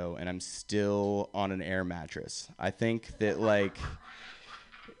 months ago, and I'm still on an air mattress. I think that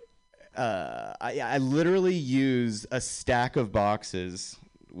I literally use a stack of boxes,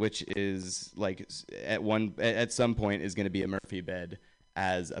 which is at some point is going to be a Murphy bed,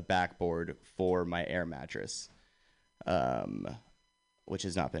 as a backboard for my air mattress, which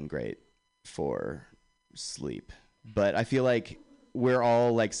has not been great for sleep. But I feel like we're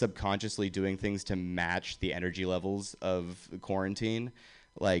all subconsciously doing things to match the energy levels of quarantine.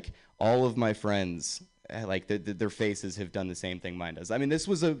 Like all of my friends, their faces have done the same thing mine does. I mean, this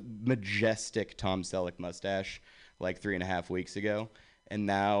was a majestic Tom Selleck mustache 3.5 weeks ago, and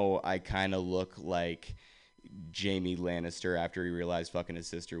now I kind of look like Jamie Lannister after he realized fucking his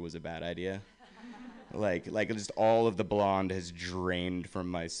sister was a bad idea. Just all of the blonde has drained from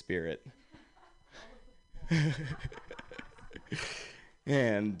my spirit.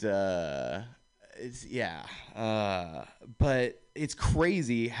 And but it's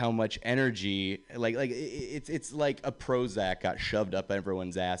crazy how much energy it's like a Prozac got shoved up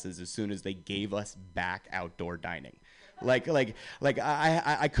everyone's asses as soon as they gave us back outdoor dining.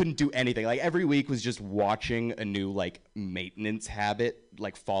 I couldn't do anything. Every week was just watching a new maintenance habit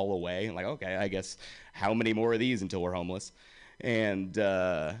fall away. Okay, I guess how many more of these until we're homeless? And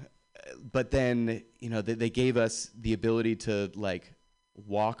but then they gave us the ability to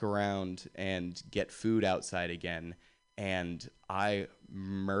walk around and get food outside again, and I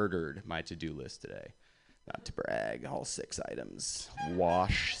murdered my to-do list today. Not to brag, all 6 items.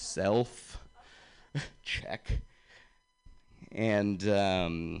 Wash self. Check. And,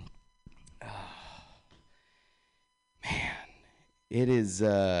 man, it is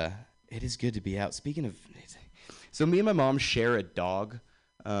good to be out. Speaking of, so me and my mom share a dog,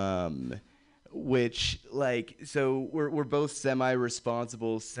 which, like, so we're both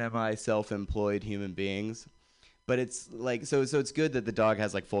semi-responsible, semi-self-employed human beings. But it's like so it's good that the dog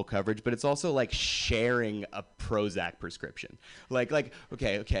has like full coverage, but it's also like sharing a Prozac prescription. Like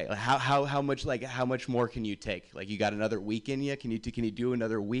okay, how much more can you take? Like, you got another week in you? Can you do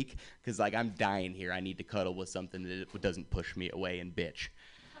another week? Because like I'm dying here. I need to cuddle with something that doesn't push me away and bitch.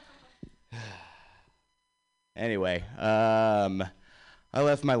 Anyway, I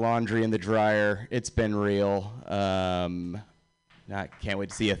left my laundry in the dryer. It's been real. I can't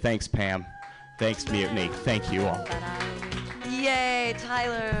wait to see you. Thanks, Pam. Thanks, Mutiny. Thank you all. Yay,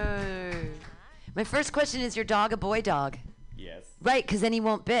 Tyler. My first question, is your dog a boy dog? Yes. Right, because then he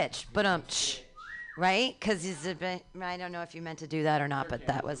won't bitch. But right? Because he's a bit, I don't know if you meant to do that or not, but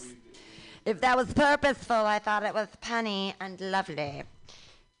that was, if that was purposeful, I thought it was punny and lovely.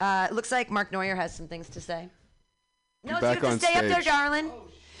 It looks like Mark Neuer has some things to say. No, you have to stay up there, darling.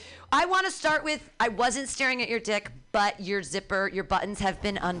 I want to start with, I wasn't staring at your dick, but your zipper, your buttons have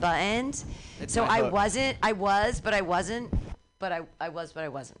been unbuttoned. So I wasn't.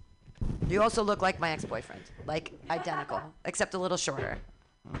 You also look like my ex-boyfriend, like identical, except a little shorter.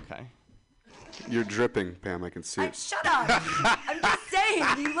 Okay. You're dripping, Pam. I can see it. Shut up. I'm just saying,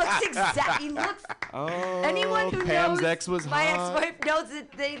 he looks. Oh, anyone who Pam's knows ex was my hot. ex-wife knows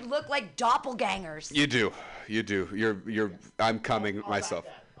that they look like doppelgangers. You do. You're. I'm coming myself.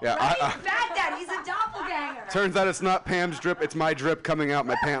 Yeah. Baghdad, he's a doppelganger. Turns out it's not Pam's drip, it's my drip coming out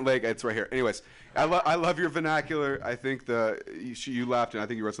my pant leg. It's right here. Anyways, I love your vernacular. I think you laughed, and I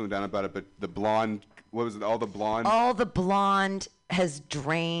think you wrote something down about it, but the blonde, what was it, all the blonde? All the blonde has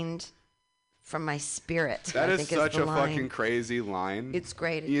drained from my spirit. That is such a fucking crazy line. It's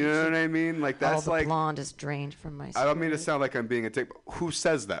great. You know what I mean? Like, that's all the blonde is drained from my spirit. I don't mean to sound like I'm being a dick, but who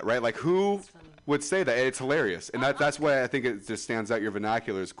says that, right? Like, who would say that? It's hilarious. And that's why I think it just stands out. Your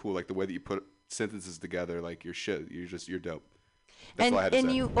vernacular is cool. Like, the way that you put sentences together, like, you're shit. You're dope. That's all I had to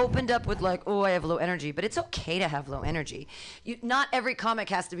say. You opened up with like, oh, I have low energy, but it's okay to have low energy. Not every comic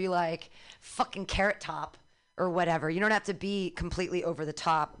has to be like fucking Carrot Top or whatever. You don't have to be completely over the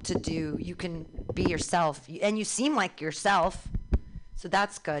top to do. You can be yourself, and you seem like yourself, so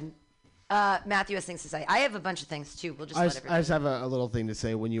that's good. Matthew has things to say. I have a bunch of things too. We'll just I let everybody. I just have a little thing to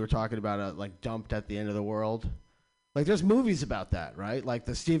say when you were talking about like dumped at the end of the world. Like, there's movies about that, right? Like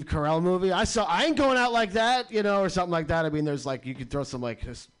the Steve Carell movie. I ain't going out like that, or something like that. I mean, there's like, you could throw some like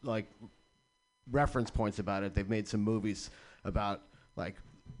reference points about it. They've made some movies about like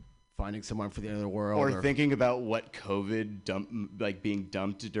finding someone for the end of the world. Or thinking about what being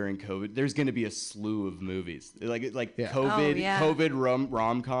dumped during COVID. There's going to be a slew of movies. COVID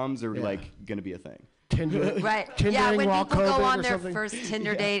rom-coms are like going to be a thing. Tinder, right. Tindering when while people go COVID on or their something. first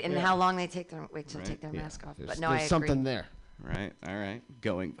Tinder date and how long they take their take their mask off. But no, I agree. There's something there. Right. All right.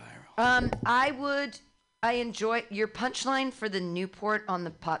 Going viral. I enjoy your punchline for the Newport on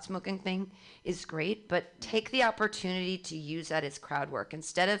the pot smoking thing is great, but take the opportunity to use that as crowd work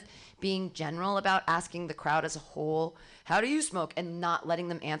instead of being general about asking the crowd as a whole, how do you smoke, and not letting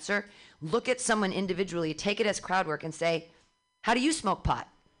them answer. Look at someone individually, take it as crowd work and say, how do you smoke pot?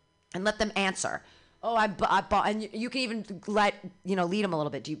 And let them answer. Oh, I bought, and you can even lead them a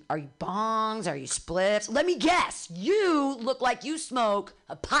little bit. Are you bongs? Are you spliffs? Let me guess. You look like you smoke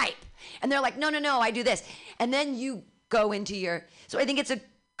a pipe. And they're like, no, I do this. And then you go into so I think it's a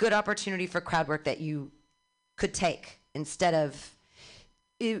good opportunity for crowd work that you could take instead of,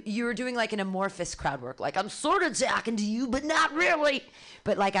 you were doing like an amorphous crowd work. Like, I'm sort of talking to you, but not really.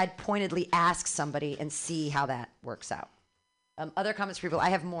 But like, I'd pointedly ask somebody and see how that works out. Other comments for people. I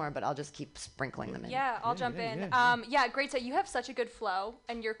have more, but I'll just keep sprinkling them in. Yeah, I'll jump in. Great set. You have such a good flow,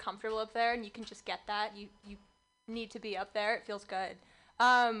 and you're comfortable up there, and you can just get that. You need to be up there. It feels good.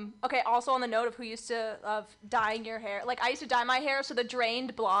 Okay, also on the note of who used to dyeing your hair. Like, I used to dye my hair, so the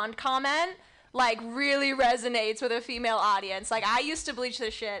drained blonde comment, like, really resonates with a female audience. Like, I used to bleach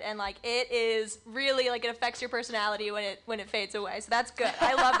this shit, and, like, it is really, like, it affects your personality when it fades away. So that's good.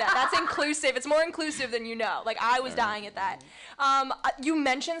 I love that. That's inclusive. It's more inclusive than you know. Like, I was dying at that. You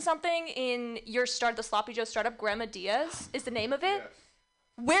mentioned something in your the Sloppy Joe startup, Grandma Diaz is the name of it?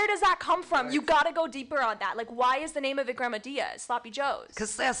 Where does that come from? You gotta go deeper on that. Like, why is the name of it Grandma Diaz? Sloppy Joe's.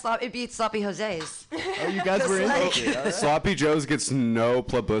 Because it beats Sloppy Jose's. Oh, you guys were into it. All right. Sloppy Joe's gets no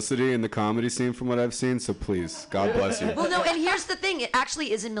publicity in the comedy scene from what I've seen, so please, God bless you. Well, no, and here's the thing. It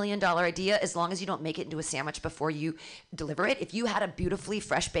actually is $1 million idea as long as you don't make it into a sandwich before you deliver it. If you had a beautifully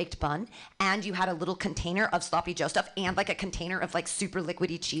fresh baked bun and you had a little container of Sloppy Joe stuff and like a container of like super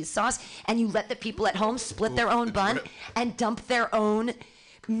liquidy cheese sauce, and you let the people at home split their own bun and dump their own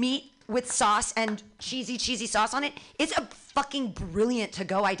meat with sauce and cheesy sauce on it, it's a fucking brilliant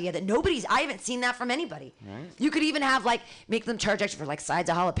to-go idea that I haven't seen that from anybody. Right. You could even have like, make them charge extra for like sides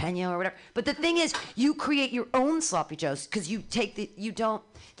of jalapeno or whatever. But the thing is, you create your own Sloppy Joes because you don't,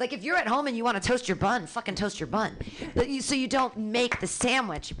 like if you're at home and you want to toast your bun, fucking toast your bun. So you don't make the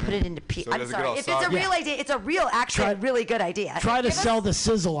sandwich, you put it into So it I'm doesn't sorry, get all if it's a real idea, it's a real, actually really good idea. Try to sell the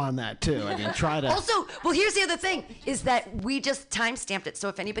sizzle on that too. I mean, try to. Also, well, here's the other thing, is that we just time-stamped it, so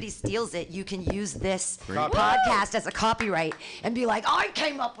if anybody steals it, you can use this podcast as a copyright and be like,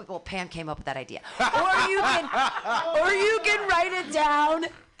 Pam came up with that idea. Or you can write it down.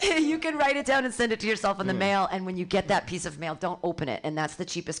 You can write it down and send it to yourself in the mail, and when you get that piece of mail, don't open it, and that's the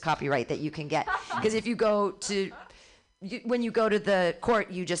cheapest copyright that you can get. Because if when you go to the court,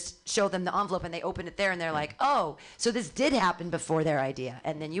 you just show them the envelope, and they open it there, and they're like, oh, so this did happen before their idea,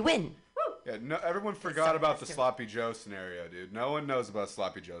 and then you win. Yeah, no, everyone forgot about the Sloppy Joe scenario, dude. No one knows about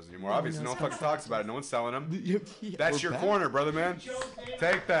Sloppy Joes anymore. Obviously, no one fucking talks about it. No one's selling them. That's your corner, brother, man.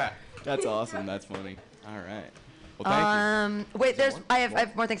 Take that. That's awesome. That's funny. All right. Well, thank you. Wait, I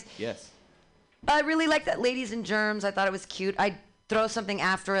have more things. Yes. I really like that Ladies and Germs. I thought it was cute. I'd throw something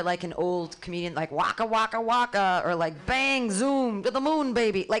after it like an old comedian, like Waka Waka Waka, or like Bang Zoom to the moon,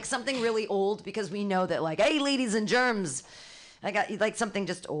 baby. Like something really old, because we know that like, hey, Ladies and Germs. I got like something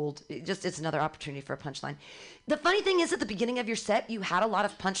just old. It's another opportunity for a punchline. The funny thing is, at the beginning of your set, you had a lot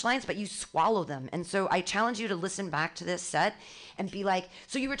of punchlines, but you swallow them. And so I challenge you to listen back to this set and be like,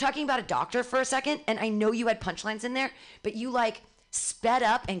 so you were talking about a doctor for a second, and I know you had punchlines in there, but you like sped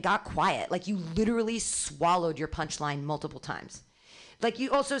up and got quiet. Like you literally swallowed your punchline multiple times. Like you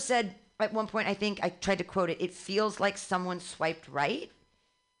also said at one point, I think I tried to quote it, it feels like someone swiped right.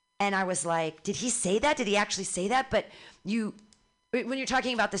 And I was like, did he say that? Did he actually say that? But when you're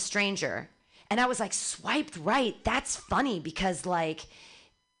talking about the stranger, and I was like, swiped right, that's funny, because like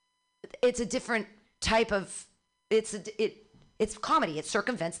it's a different type of, it's comedy. It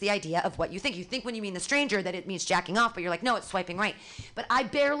circumvents the idea of what you think. You think when you mean the stranger that it means jacking off, but you're like, no, it's swiping right. But I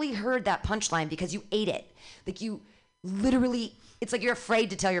barely heard that punchline because you ate it. Like you literally, it's like you're afraid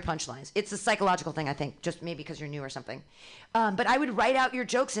to tell your punchlines. It's a psychological thing, I think, just maybe because you're new or something. But I would write out your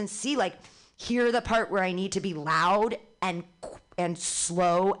jokes and see, like, hear the part where I need to be loud and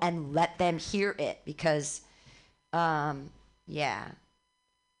slow and let them hear it, because, yeah.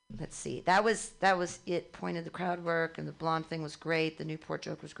 Let's see. That was it. Pointed the crowd work, and the blonde thing was great. The Newport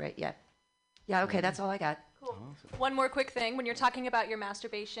joke was great. Yeah. Yeah, okay, that's all I got. Cool. One more quick thing. When you're talking about your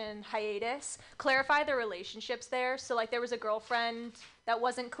masturbation hiatus, clarify the relationships there. So, like, there was a girlfriend that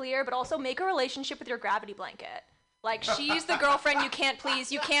wasn't clear, but also make a relationship with your gravity blanket. Like, she's the girlfriend you can't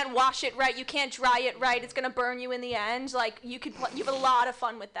please, you can't wash it right, you can't dry it right, it's gonna burn you in the end. Like, you have a lot of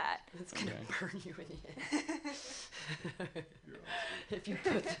fun with that. It's gonna burn you in the end. If you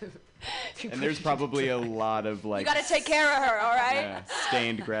put and there's probably a lot of, like... You gotta take care of her, all right? Yeah,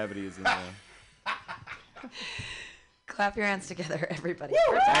 stained gravity is in there. Clap your hands together, everybody.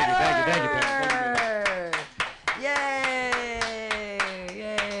 Woo! Thank you. Yay!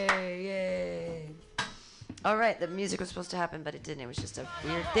 Yay! All right, the music was supposed to happen, but it didn't. It was just a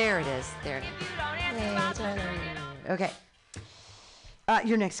weird... There it is. There it is. Okay.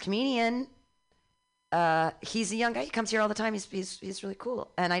 Your next comedian, he's a young guy. He comes here all the time. He's really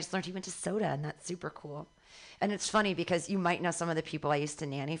cool. And I just learned he went to Soda, and that's super cool. And it's funny because you might know some of the people I used to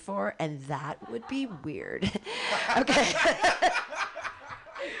nanny for, and that would be weird. Okay.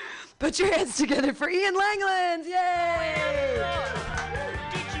 Put your hands together for Ian Langlands. Yay!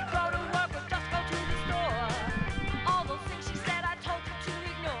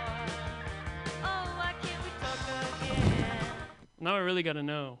 Now I really gotta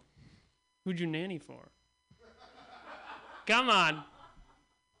know. Who'd you nanny for? Come on.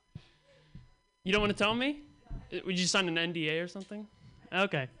 You don't want to tell me? Would you sign an NDA or something?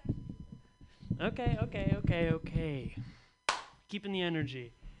 Okay. Okay. Keeping the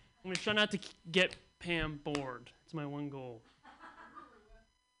energy. I'm going to try not to get Pam bored. It's my one goal.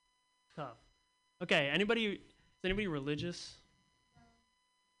 Tough. Okay, is anybody religious?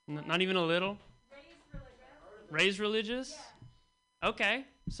 Not even a little? Raised religious? Okay,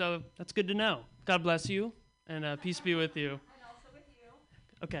 so that's good to know. God bless you, and peace be with you.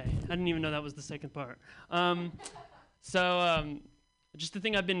 Okay, I didn't even know that was the second part. Just the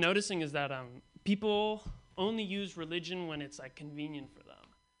thing I've been noticing is that people only use religion when it's like convenient for them.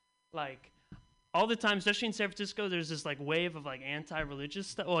 Like all the time, especially in San Francisco, there's this like wave of like anti-religious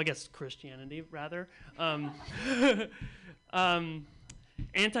stuff. Well, I guess Christianity rather.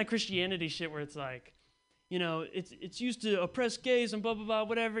 Anti-Christianity shit where it's like, you know, it's used to oppress gays and blah blah blah,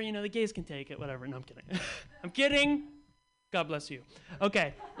 whatever. You know, the gays can take it, whatever. No, I'm kidding. I'm kidding. God bless you.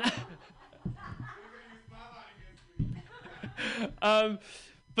 Okay.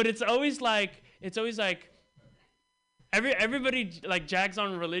 But it's always like everybody like jags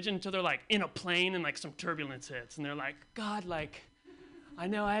on religion until they're like in a plane and like some turbulence hits and they're like, God, like I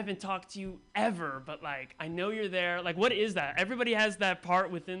know I haven't talked to you ever, but like I know you're there. Like what is that? Everybody has that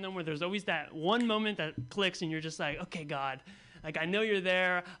part within them where there's always that one moment that clicks and you're just like, okay, God, like I know you're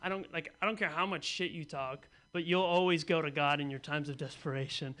there. I don't care how much shit you talk, but you'll always go to God in your times of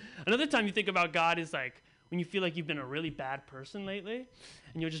desperation. Another time you think about God is like when you feel like you've been a really bad person lately,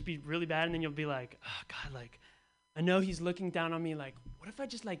 and you'll just be really bad, and then you'll be like, oh, God, like, I know he's looking down on me, like, what if I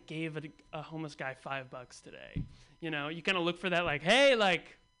just, like, gave a homeless guy $5 today? You know, you kind of look for that, like, hey,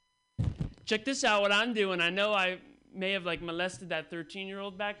 like, check this out, what I'm doing. I know I may have, like, molested that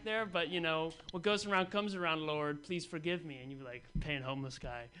 13-year-old back there, but, you know, what goes around comes around, Lord, please forgive me. And you be like, paying homeless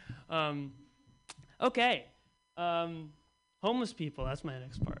guy. Okay. Homeless people, that's my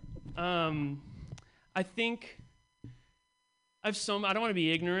next part. I think I don't want to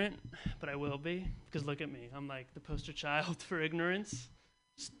be ignorant, but I will be, because look at me. I'm like the poster child for ignorance.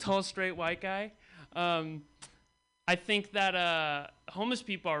 Just tall, straight, white guy. I think that homeless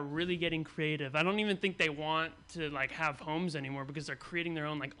people are really getting creative. I don't even think they want to like have homes anymore because they're creating their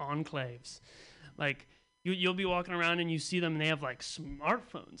own like enclaves. Like you'll be walking around and you see them and they have like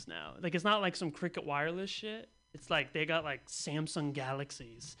smartphones now. Like it's not like some Cricket Wireless shit. It's like they got like Samsung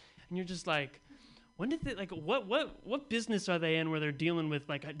Galaxies. And you're just like, when did they, like, what business are they in where they're dealing with,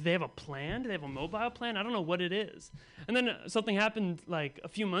 like, do they have a plan? Do they have a mobile plan? I don't know what it is. And then something happened, like, a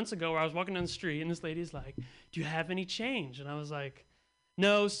few months ago where I was walking down the street, and this lady's like, do you have any change? And I was like,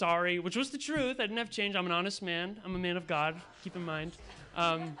 no, sorry, which was the truth. I didn't have change. I'm an honest man. I'm a man of God, keep in mind.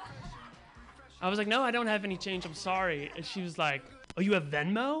 I was like, no, I don't have any change. I'm sorry. And she was like, oh, you have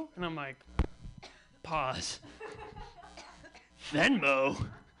Venmo? And I'm like, pause. Venmo?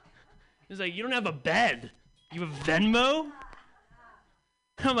 He's like, you don't have a bed. You have Venmo?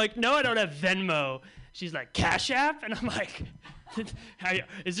 I'm like, no, I don't have Venmo. She's like, Cash App? And I'm like,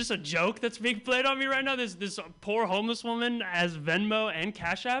 is this a joke that's being played on me right now? This poor homeless woman has Venmo and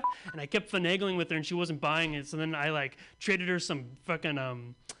Cash App? And I kept finagling with her and she wasn't buying it. So then I like traded her some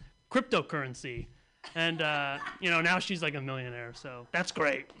fucking cryptocurrency. And, now she's like a millionaire. So that's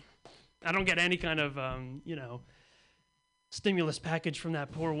great. I don't get any kind of, stimulus package from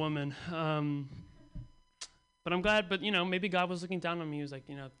that poor woman. But I'm glad, but maybe God was looking down on me. He was like,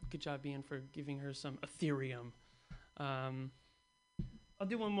 good job, Ian, for giving her some Ethereum. I'll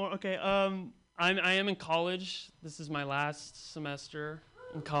do one more. Okay, I am in college. This is my last semester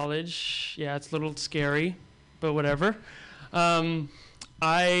in college. Yeah, it's a little scary, but whatever.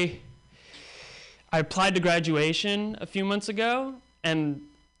 I applied to graduation a few months ago, and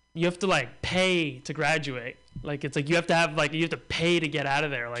you have to like pay to graduate. Like it's like you have to pay to get out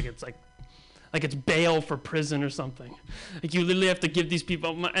of there. Like it's it's bail for prison or something. Like you literally have to give these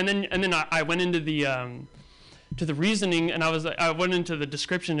people. And then I went into the to the reasoning, and I went into the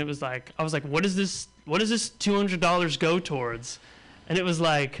description. It was like I was like, what does this $200 go towards? And it was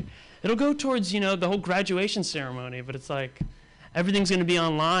like it'll go towards the whole graduation ceremony. But it's like everything's going to be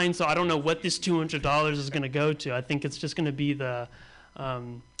online, so I don't know what this $200 is going to go to. I think it's just going to be the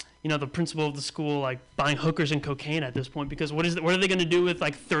the principal of the school like buying hookers and cocaine at this point, because what are they going to do with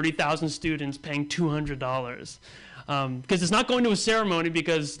like 30,000 students paying $200? Because it's not going to a ceremony,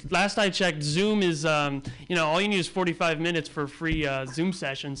 because last I checked, Zoom is all you need is 45 minutes for a free Zoom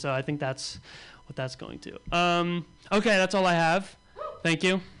session. So I think that's what that's going to. Okay, that's all I have. Thank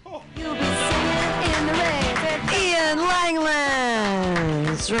you. Ian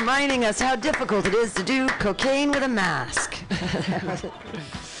Langlands reminding us how difficult it is to do cocaine with a mask.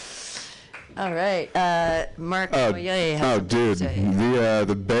 All right, Mark. Dude,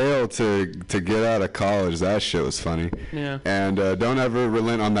 the bail to get out of college, that shit was funny. Yeah. And don't ever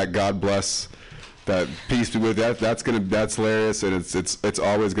relent on that God bless, that peace be with you. That's hilarious, and it's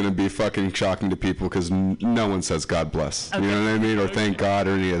always gonna be fucking shocking to people because no one says God bless. Okay. You know what I mean, or thank God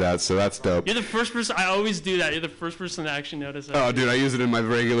or any of that. So that's dope. You're the first person. I always do that. You're the first person to actually notice that. Oh, dude, I use it in my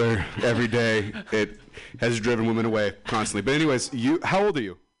regular everyday. It has driven women away constantly. But anyways, how old are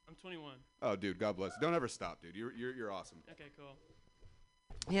you? I'm 21. Oh, dude, God bless. Don't ever stop, dude. You're awesome. Okay, cool.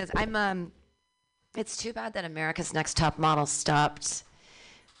 Yes, I'm. It's too bad that America's Next Top Model stopped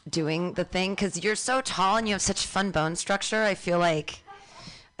doing the thing because you're so tall and you have such fun bone structure. I feel like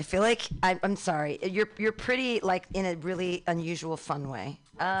I'm sorry. You're pretty like in a really unusual fun way.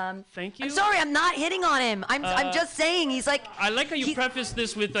 Thank you. I'm sorry, I'm not hitting on him. I'm just saying he's like. I like how you preface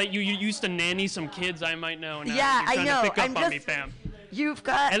this with you used to nanny some kids I might know. Now Yeah, you're trying I know. To pick up I'm on just. me, fam. You've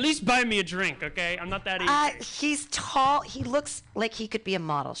got. At least buy me a drink, okay? I'm not that easy. He's tall. He looks like he could be a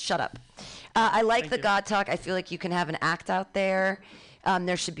model. Shut up. I like the God talk. I feel like you can have an act out there.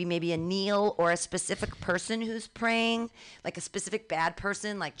 There should be maybe a kneel or a specific person who's praying, like a specific bad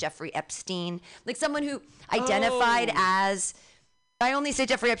person, like Jeffrey Epstein, like someone who identified as. I only say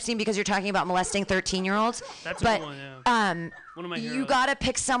Jeffrey Epstein because you're talking about molesting 13-year-olds. That's but, a good one, yeah. One of my heroes. You gotta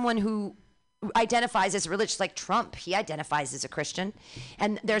pick someone who identifies as religious, like Trump. He identifies as a Christian,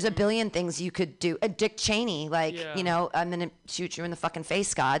 and there's a billion things you could do. Dick Cheney, like I'm gonna shoot you in the fucking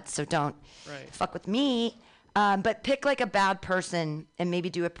face, God. So don't fuck with me. But pick like a bad person and maybe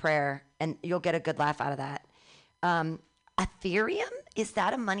do a prayer, and you'll get a good laugh out of that. Ethereum, is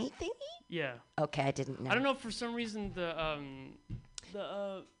that a money thingy? Yeah. Okay, I didn't know. I don't know, for some reason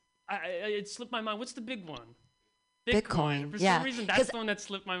it slipped my mind. What's the big one? Bitcoin. For yeah. some reason, that's the one that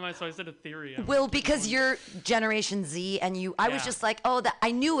slipped my mind, so I said Ethereum. Well, because you're Generation Z, and I was just like,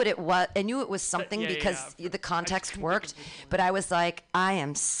 I knew what it was. I knew it was something because the context worked. But I was like, I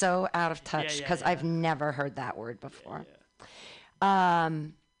am so out of touch because I've never heard that word before.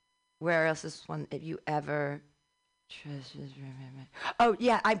 Where else is one? If you ever. Oh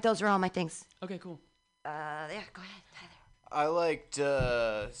yeah, those are all my things. Okay, cool. Yeah, go ahead, Tyler. I liked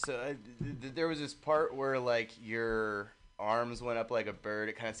there was this part where like your arms went up like a bird.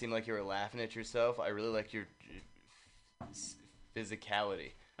 It kind of seemed like you were laughing at yourself. I really liked your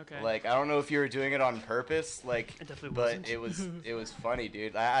physicality. Okay. Like I don't know if you were doing it on purpose, like, but it was funny,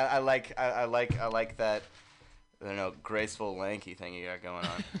 dude. I like that. I don't know, graceful, lanky thing you got going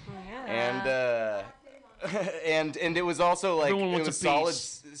on. And it was also like it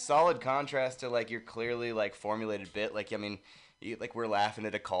was solid contrast to like your clearly like formulated bit. Like I mean, we're laughing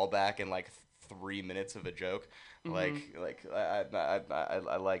at a callback in like 3 minutes of a joke. Mm-hmm. I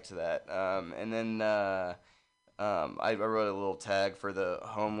liked that. And then I wrote a little tag for the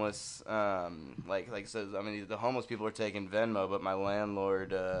homeless. So I mean the homeless people are taking Venmo, but my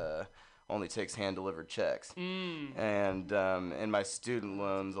landlord only takes hand-delivered checks, and my student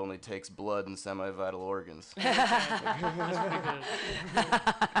loans only takes blood and semi-vital organs.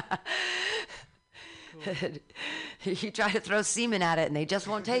 You try to throw semen at it, and they just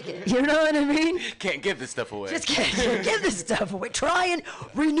won't take it. You know what I mean? Can't give this stuff away. Just can't give this stuff away. Trying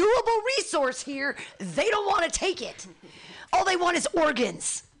renewable resource here. They don't want to take it. All they want is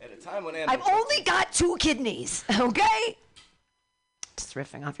organs. At a time when I've only got 2 kidneys. Okay. Just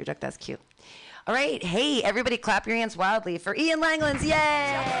riffing off your joke. That's cute. All right. Hey, everybody clap your hands wildly for Ian Langlands.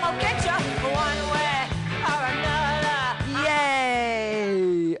 Yay! I'll get you one way or another.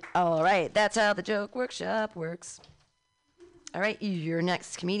 Yay! All right. That's how the joke workshop works. All right. Your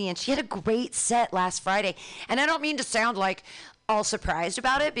next comedian. She had a great set last Friday. And I don't mean to sound like all surprised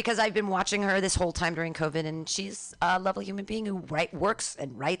about it because I've been watching her this whole time during COVID, and she's a lovely human being who works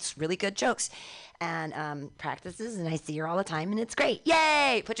and writes really good jokes and practices, and I see her all the time, and it's great.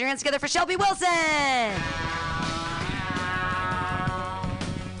 Yay! Put your hands together for Shelby Wilson! I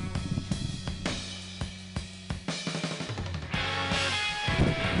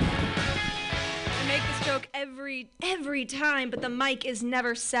make this joke every time, but the mic is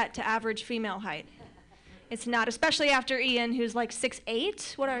never set to average female height. It's not, especially after Ian, who's like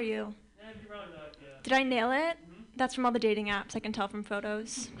 6'8". What are you? Did I nail it? That's from all the dating apps. I can tell from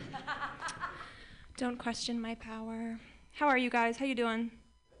photos. Don't question my power. How are you guys? How you doing?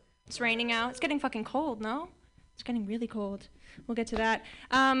 It's raining out. It's getting fucking cold, no? It's getting really cold. We'll get to that.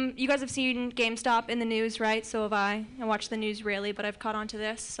 You guys have seen GameStop in the news, right? So have I. I watch the news rarely, but I've caught on to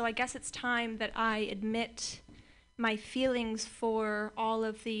this. So I guess it's time that I admit my feelings for all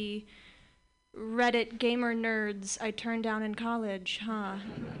of the Reddit gamer nerds I turned down in college, huh?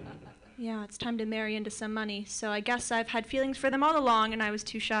 Yeah, it's time to marry into some money. So I guess I've had feelings for them all along, and I was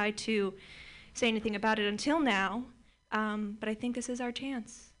too shy to say anything about it until now. But I think this is our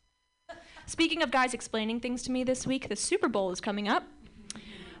chance. Speaking of guys explaining things to me this week, the Super Bowl is coming up.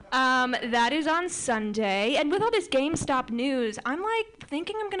 That is on Sunday. And with all this GameStop news, I'm like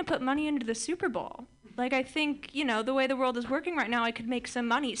thinking I'm going to put money into the Super Bowl. Like, I think, you know, the way the world is working right now, I could make some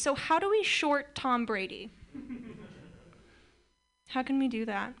money. So how do we short Tom Brady? How can we do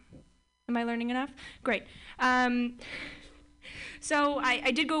that? Am I learning enough? Great. So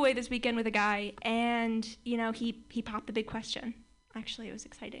I did go away this weekend with a guy, and, you know, he popped the big question. Actually, it was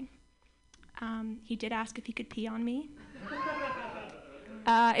exciting. He did ask if he could pee on me.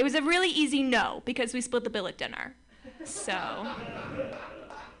 It was a really easy no, because we split the bill at dinner. So,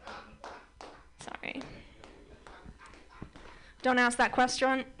 sorry. Don't ask that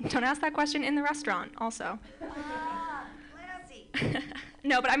question. Don't ask that question in the restaurant, also.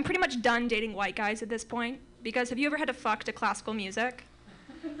 No, but I'm pretty much done dating white guys at this point, because have you ever had to fuck to classical music?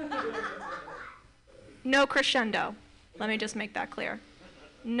 No crescendo. Let me just make that clear.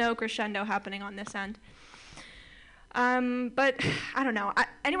 No crescendo happening on this end. But I don't know.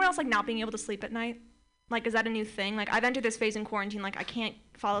 Anyone else like not being able to sleep at night? Like, is that a new thing? Like, I've entered this phase in quarantine, like, I can't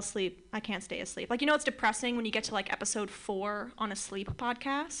fall asleep. I can't stay asleep. Like, you know, it's depressing when you get to, like, episode 4 on a sleep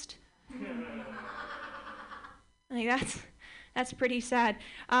podcast. Like, that's pretty sad.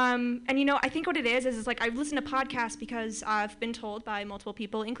 And, you know, I think what it is like, I've listened to podcasts because I've been told by multiple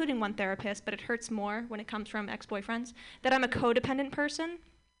people, including one therapist, but it hurts more when it comes from ex-boyfriends, that I'm a codependent person.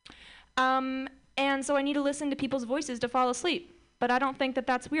 And so I need to listen to people's voices to fall asleep. But I don't think that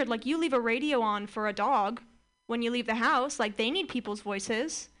that's weird. Like, you leave a radio on for a dog when you leave the house. Like, they need people's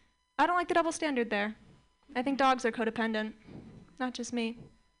voices. I don't like the double standard there. I think dogs are codependent. Not just me.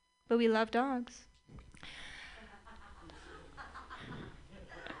 But we love dogs.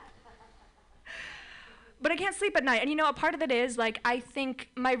 But I can't sleep at night. And you know, a part of it is, like, I think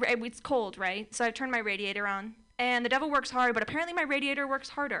it's cold, right? So I've turned my radiator on. And the devil works hard, but apparently my radiator works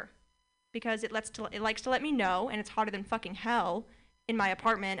harder. Because it likes to let me know, and it's hotter than fucking hell in my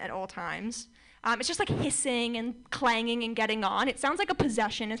apartment at all times. It's just like hissing and clanging and getting on. It sounds like a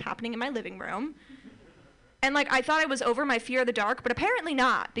possession is happening in my living room. And like, I thought I was over my fear of the dark, but apparently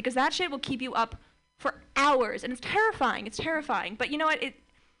not, because that shit will keep you up for hours, and it's terrifying. It's terrifying. But you know what?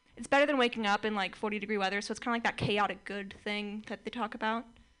 It's better than waking up in like 40-degree weather, so it's kind of like that chaotic good thing that they talk about.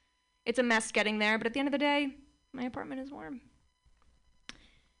 It's a mess getting there, but at the end of the day, my apartment is warm.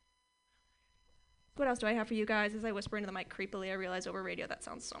 What else do I have for you guys? As I whisper into the mic creepily, I realize over radio that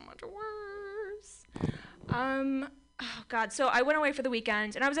sounds so much worse. Oh God, so I went away for the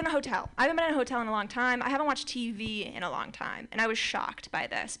weekend, and I was in a hotel. I haven't been in a hotel in a long time. I haven't watched TV in a long time, and I was shocked by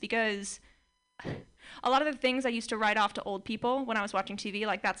this, because a lot of the things I used to write off to old people when I was watching TV,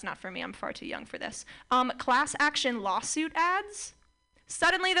 like, that's not for me, I'm far too young for this. Class action lawsuit ads,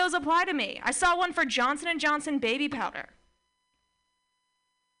 suddenly those apply to me. I saw one for Johnson & Johnson baby powder.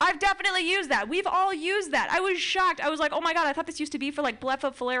 I've definitely used that. We've all used that. I was shocked. I was like, oh my God, I thought this used to be for like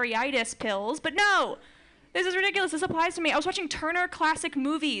blepharitis pills, but no, this is ridiculous. This applies to me. I was watching Turner Classic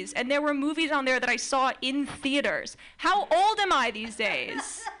Movies, and there were movies on there that I saw in theaters. How old am I these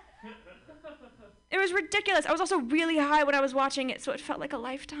days? It was ridiculous. I was also really high when I was watching it, so it felt like a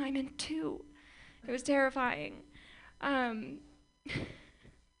lifetime in two. It was terrifying.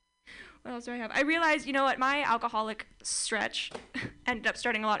 What else do I have? I realized, you know what, my alcoholic stretch ended up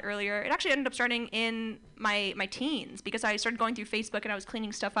starting a lot earlier. It actually ended up starting in my teens, because I started going through Facebook and I was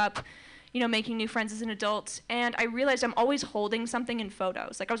cleaning stuff up, you know, making new friends as an adult. And I realized I'm always holding something in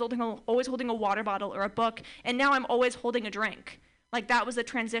photos. Like, I was always holding a water bottle or a book, and now I'm always holding a drink. Like, that was the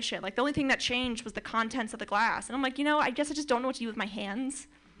transition. Like, the only thing that changed was the contents of the glass. And I'm like, you know, I guess I just don't know what to do with my hands.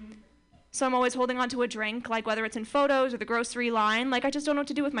 So I'm always holding on to a drink, like whether it's in photos or the grocery line. Like, I just don't know what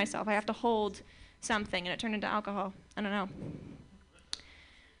to do with myself. I have to hold something, and it turned into alcohol. I don't know.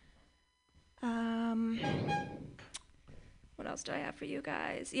 What else do I have for you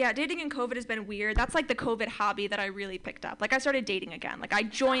guys? Yeah, dating in COVID has been weird. That's like the COVID hobby that I really picked up. Like, I started dating again. Like, I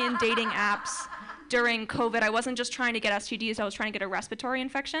joined dating apps during COVID. I wasn't just trying to get STDs. I was trying to get a respiratory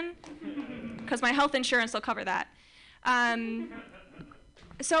infection, because my health insurance will cover that. And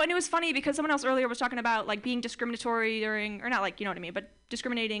it was funny because someone else earlier was talking about like being discriminatory during, or not like, you know what I mean, but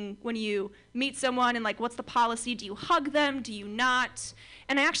discriminating when you meet someone, and like, what's the policy? Do you hug them? Do you not?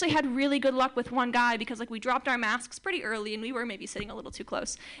 And I actually had really good luck with one guy, because like, we dropped our masks pretty early, and we were maybe sitting a little too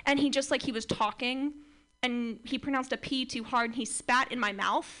close. And he just like, he was talking, and he pronounced a P too hard, and he spat in my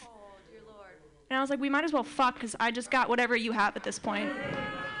mouth. Oh, dear Lord. And I was like, we might as well fuck, because I just got whatever you have at this point.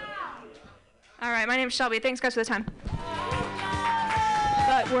 All right, my name's Shelby. Thanks guys for the time.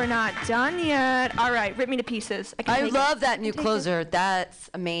 But we're not done yet. All right, rip me to pieces. I love that new closer. That's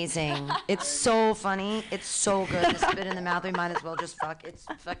amazing. It's so funny. It's so good. To spit in the mouth. We might as well just fuck. It's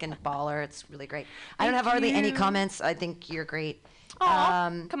fucking baller. It's really great. I don't have hardly any comments. I think you're great.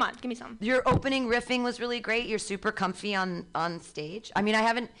 Come on, give me some. Your opening riffing was really great. You're super comfy on stage. I mean,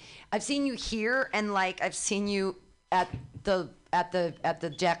 I've seen you here, and like, I've seen you at the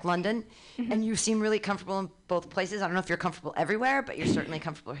Jack London, and you seem really comfortable in both places. I don't know if you're comfortable everywhere, but you're certainly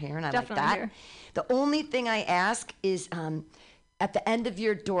comfortable here, and I Definitely like that. here. The only thing I ask is, at the end of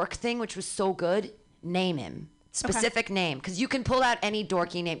your dork thing, which was so good, name him. Specific name, because you can pull out any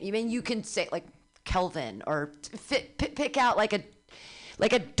dorky name. I mean, you can say like Kelvin or pick out like a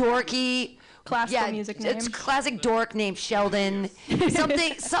dorky classical music name. It's classic dork name, Sheldon.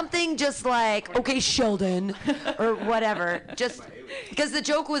 something just like, okay, Sheldon, or whatever. Just because the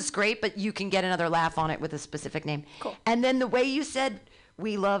joke was great, but you can get another laugh on it with a specific name. Cool. And then the way you said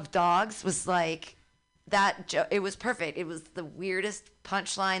we love dogs was like that. It was perfect. It was the weirdest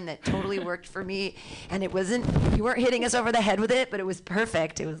punchline that totally worked for me. And it wasn't, you weren't hitting us over the head with it, but it was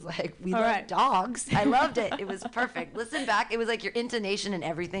perfect. It was like, we love dogs. I loved it. It was perfect. Listen back. It was like your intonation and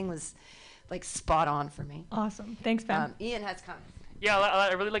everything was like spot on for me. Awesome. Thanks, Pam. Ian has comments. Yeah,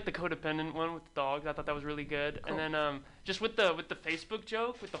 I really like the codependent one with the dogs. I thought that was really good. Cool. And then just with the Facebook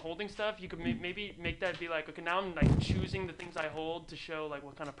joke, with the holding stuff, you could maybe make that be like, okay, now I'm like choosing the things I hold to show like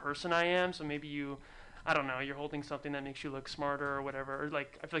what kind of person I am. So maybe I don't know, you're holding something that makes you look smarter or whatever. Or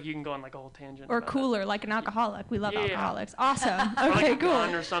like, I feel like you can go on like a whole tangent. Or about cooler, like an alcoholic. We love alcoholics. Awesome. Or Okay, like a cool.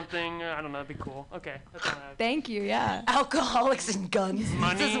 gun or something. I don't know, that'd be cool. Okay, that's all I have. Thank you, yeah. Alcoholics and guns.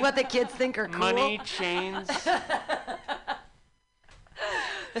 This is what the kids think are cool. Money, chains.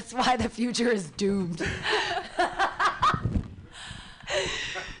 That's why the future is doomed.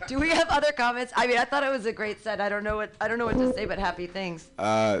 Do we have other comments? I mean, I thought it was a great set. I don't know what to say, but happy things.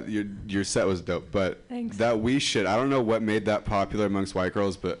 Your set was dope, but Thanks. that we shit, I don't know what made that popular amongst white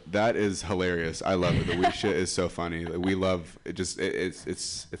girls, but that is hilarious. I love it. The we shit is so funny. Like, we love it.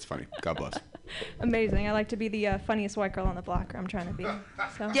 It's funny. God bless. Amazing. I like to be the funniest white girl on the block, or I'm trying to be.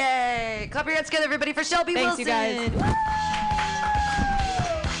 So. Yay! Clap your hands together, everybody, for Shelby Thanks, Wilson. you guys.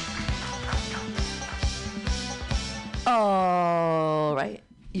 All right.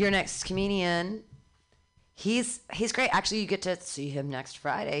 Your next comedian, he's great. Actually, you get to see him next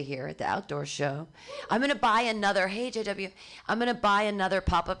Friday here at the outdoor show. I'm going to buy another, hey, JW, I'm going to buy another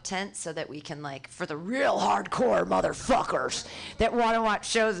pop-up tent so that we can, like, for the real hardcore motherfuckers that want to watch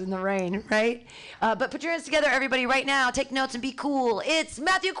shows in the rain, right? But put your hands together, everybody, right now. Take notes and be cool. It's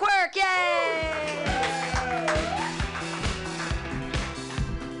Matthew Quirk. Yay!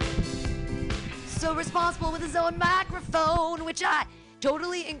 So responsible with his own microphone, which I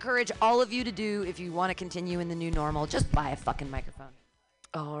totally encourage all of you to do if you want to continue in the new normal. Just buy a fucking microphone.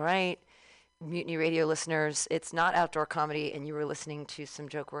 All right, Mutiny Radio listeners, it's not outdoor comedy, and you were listening to some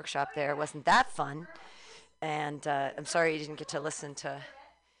joke workshop there. It wasn't that fun, and I'm sorry you didn't get to listen to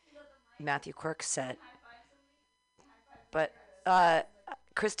Matthew Quirk's set. But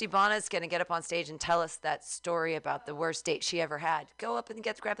Christy Bona's going to get up on stage and tell us that story about the worst date she ever had. Go up and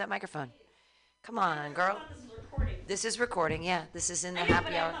grab that microphone. Come on, girl. This is recording, yeah. This is in the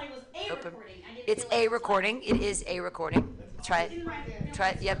happy hour. It's a recording. It is a recording. Try it. Try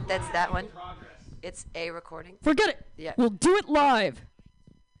it. Yep, that's that one. It's a recording. Forget it. Yeah. We'll do it live.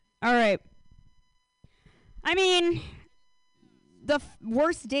 All right. I mean, the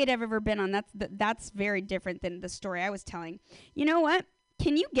worst date I've ever been on, that's very different than the story I was telling. You know what?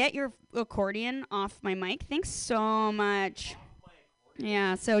 Can you get your accordion off my mic? Thanks so much.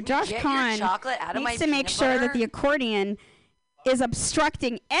 Yeah, so Josh Get Kahn your chocolate out of my needs to make peanut sure that butter. the accordion is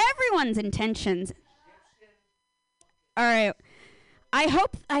obstructing everyone's intentions. All right. I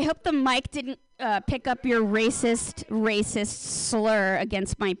hope the mic didn't pick up your racist slur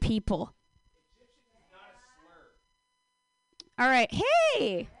against my people. All right.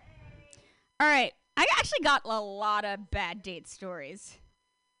 Hey. All right. I actually got a lot of bad date stories.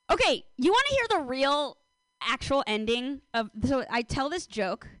 Okay, you want to hear the real actual ending of, so I tell this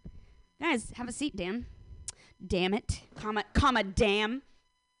joke. Guys, have a seat, damn it, comma damn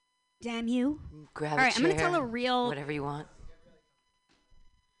you. Grab All a right, I'm gonna chair, tell a real, whatever you want.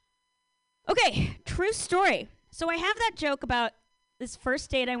 Okay, true story. So I have that joke about this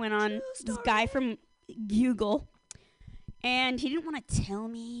first date I went on, this guy from Google, and he didn't want to tell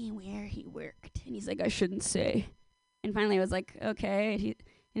me where he worked, and he's like, I shouldn't say. And finally I was like, okay.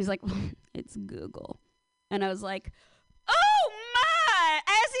 He's like, it's Google. And I was like, oh my,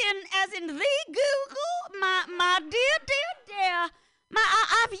 as in the Google, my dear,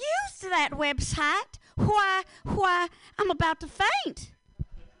 I've used that website. Why, I'm about to faint.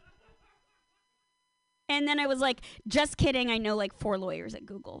 And then I was like, just kidding, I know like 4 lawyers at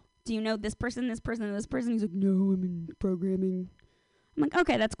Google. Do you know this person, this person, and this person? He's like, no, I'm in programming. I'm like,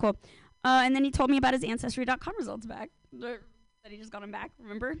 okay, that's cool. And then he told me about his Ancestry.com results back. That he just got them back,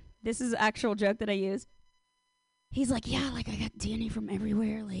 remember? This is an actual joke that I use. He's like, yeah, like I got DNA from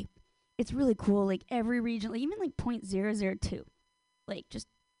everywhere. Like, it's really cool. Like every region, like even like 0.002. Like just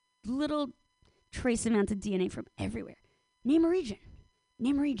little trace amounts of DNA from everywhere. Name a region.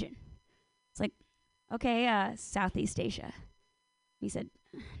 It's like, okay, Southeast Asia. He said,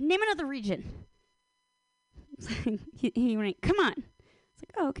 name another region. He went, come on. It's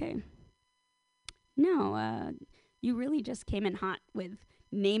like, oh, okay. No, you really just came in hot with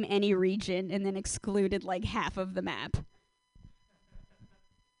name any region and then excluded like half of the map.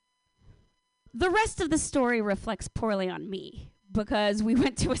 The rest of the story reflects poorly on me because we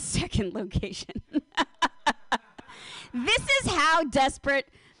went to a second location. This is how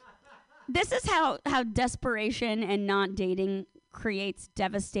desperation and not dating creates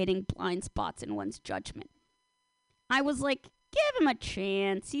devastating blind spots in one's judgment. I was like, give him a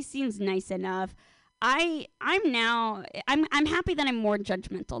chance. He seems nice enough. I'm happy that I'm more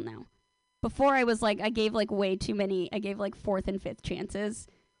judgmental now. Before I was like, I gave like way too many. I gave like 4th and 5th chances.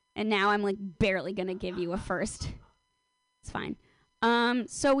 And now I'm like barely going to give you a first. It's fine.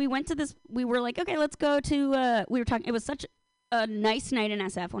 So we went to this, we were like, okay, let's go to, we were talking, it was such a nice night in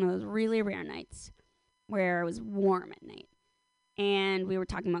SF, one of those really rare nights where it was warm at night. And we were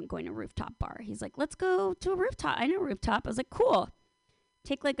talking about going to a rooftop bar. He's like, let's go to a rooftop. I know a rooftop. I was like, cool.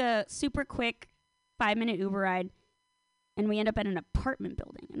 Take like a super quick 5-minute Uber ride. And we end up at an apartment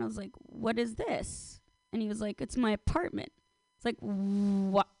building. And I was like, what is this? And he was like, it's my apartment. It's like,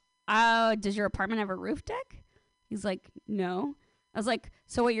 what? Does your apartment have a roof deck? He's like, no. I was like,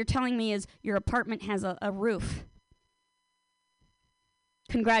 so what you're telling me is your apartment has a roof.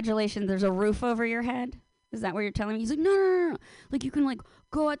 Congratulations, there's a roof over your head? Is that what you're telling me? He's like, no. Like, you can, like,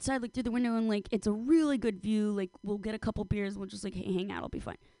 go outside, like, through the window, and, like, it's a really good view. Like, we'll get a couple beers. We'll just, like, hang out. It'll be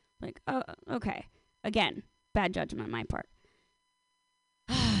fine. Like, oh, okay. Again, bad judgment on my part.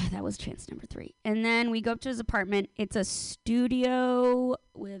 That was chance number 3. And then we go up to his apartment. It's a studio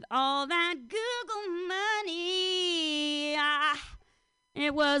with all that Google money.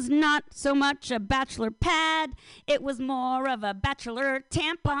 It was not so much a bachelor pad. It was more of a bachelor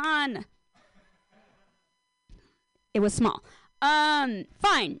tampon. It was small.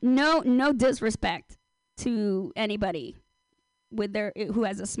 Fine. No disrespect to anybody with who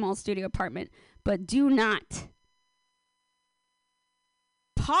has a small studio apartment, but do not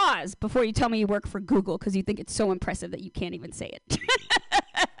pause before you tell me you work for Google because you think it's so impressive that you can't even say it.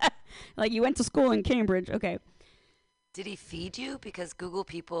 Like, you went to school in Cambridge. Okay. Did he feed you? Because Google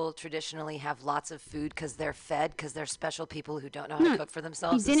people traditionally have lots of food because they're fed, because they're special people who don't know how to cook for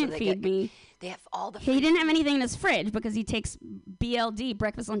themselves. He didn't feed me. They have all the He didn't have anything in his fridge because he takes BLD,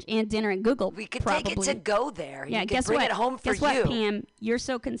 breakfast, lunch, and dinner at Google. We could probably take it to go there. Yeah, you guess bring what? it home for guess what, you. Pam? You're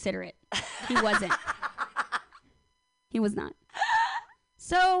so considerate. He wasn't. He was not.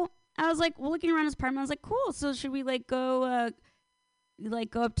 So I was like, looking around his apartment. I was like, cool. So should we go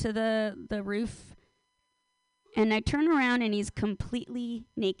up to the roof? And I turn around and he's completely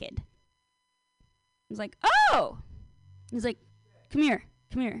naked. I was like, oh! He's like, come here.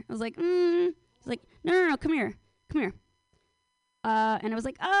 I was like, He's like, no, come here. And I was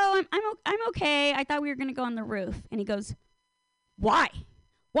like, oh, I'm okay. I thought we were gonna go on the roof. And he goes, why?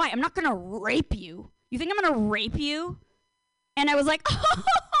 I'm not gonna rape you. You think I'm gonna rape you? And I was like, oh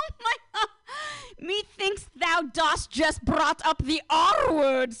my God. Methinks thou dost just brought up the R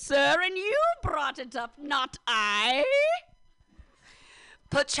word, sir, and you brought it up, not I.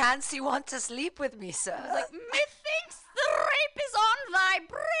 Perchance you want to sleep with me, sir. I was like, methinks the rape is on thy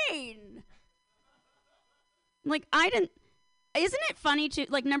brain. Like, isn't it funny to,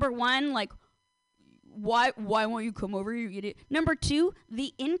 like, number one, like, why won't you come over here, you idiot? Number 2,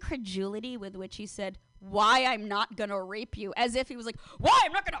 the incredulity with which he said, why I'm not gonna rape you, as if he was like, why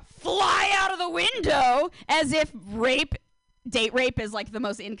I'm not gonna fly out of the window, as if date rape is like the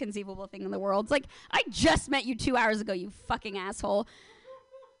most inconceivable thing in the world. It's like, I just met you 2 hours ago, you fucking asshole.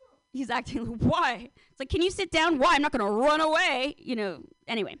 He's acting like, why? It's like, can you sit down? Why? I'm not gonna run away.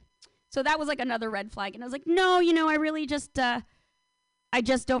 Anyway. So that was like another red flag. And I was like, no, I really just, I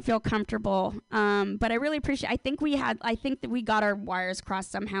just don't feel comfortable. But I really appreciate, I think that we got our wires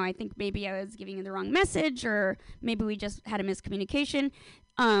crossed somehow. I think maybe I was giving you the wrong message, or maybe we just had a miscommunication.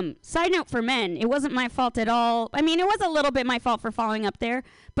 Side note for men, it wasn't my fault at all. I mean, it was a little bit my fault for following up there,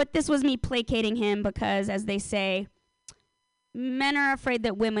 but this was me placating him because, as they say, men are afraid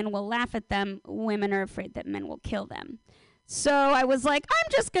that women will laugh at them. Women are afraid that men will kill them. So I was like,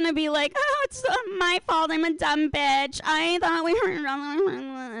 I'm just going to be like, oh, it's my fault. I'm a dumb bitch. I thought we were...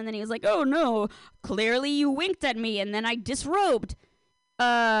 And then he was like, oh, no. Clearly you winked at me. And then I disrobed.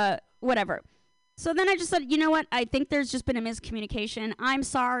 Whatever. So then I just said, you know what? I think there's just been a miscommunication. I'm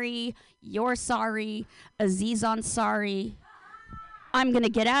sorry. You're sorry. Azizon's sorry. I'm going to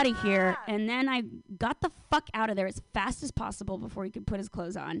get out of here. And then I got the fuck out of there as fast as possible before he could put his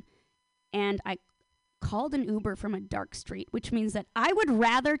clothes on. And I called an Uber from a dark street, which means that I would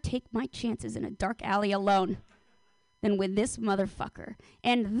rather take my chances in a dark alley alone than with this motherfucker.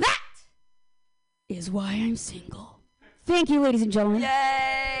 And that is why I'm single. Thank you, ladies and gentlemen.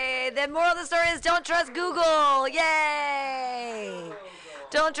 Yay! The moral of the story is don't trust Google. Yay!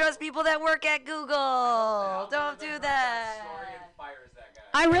 Don't trust people that work at Google. Don't do that.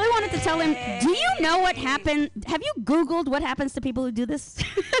 I really wanted to tell him, do you know what happened? Have you Googled what happens to people who do this?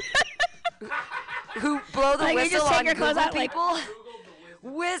 Who blow the Like, you whistle just take on your clothes Google out, like- people?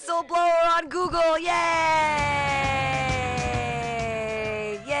 Whistleblower on Google. Yay!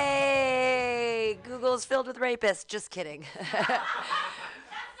 Yay! Google's filled with rapists. Just kidding.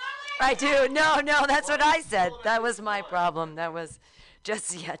 I do. No, that's what I said. That was my problem. That was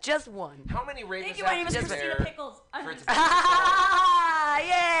just one. How many rapists Thank you, my name is have to be Christina there Pickles. for it to be Ah,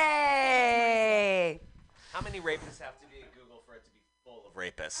 yay! How many rapists have to be at Google for it to be full of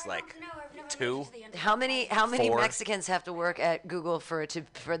rapists? Like 2? How many 4? Mexicans have to work at Google for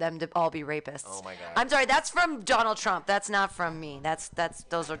them to all be rapists? Oh my God. I'm sorry, that's from Donald Trump. That's not from me.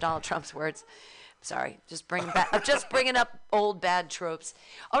 Those are Donald Trump's words. Sorry, just bringing up old bad tropes.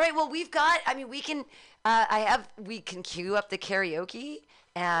 All right, well we can queue up the karaoke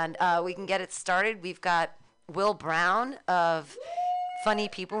and we can get it started. We've got Will Brown of Funny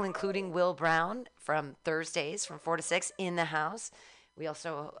People, including Will Brown from Thursdays from 4 to 6 in the house. We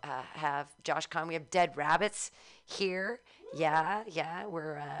also have Josh Kahn. We have Dead Rabbits here. Yeah.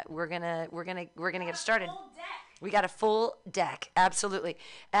 We're gonna get started. We got a full deck, absolutely,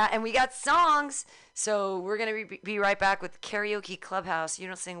 and we got songs. So we're gonna be right back with Karaoke Clubhouse. You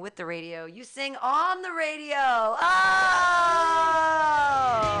don't sing with the radio, you sing on the radio. Oh!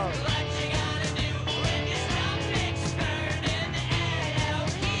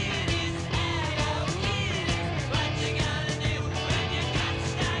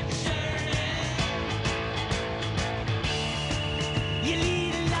 You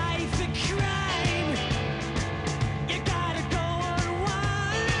lead a life of crime. You gotta go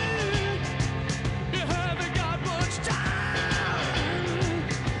unwind. You haven't got much time.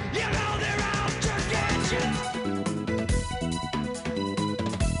 You know they're out to get you.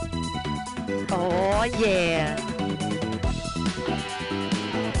 Oh yeah.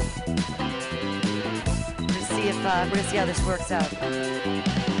 We're gonna see how this works out.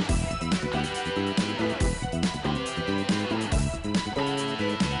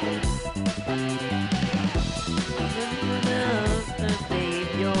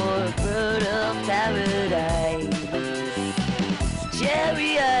 Your fruit of paradise,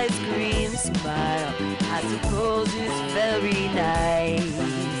 cherry ice cream smile, I suppose it's very nice.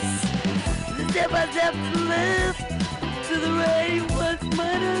 Step by step to the left, to the right, what's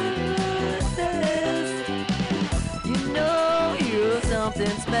my best? You know you're something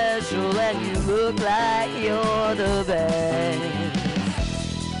special and you look like you're the best.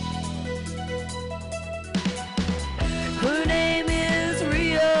 Her name is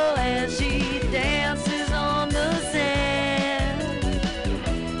Rio and she dances on the sand,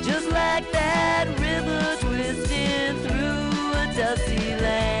 just like that river twisting through a dusty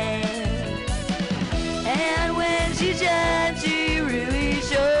land. And when she shines, she really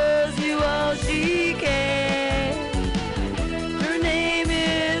shows you all she can. Her name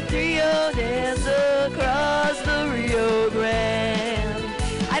is Rio, dance across the Rio Grande.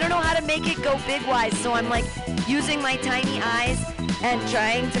 I don't know how to make it go big-wise, so I'm like using my tiny eyes and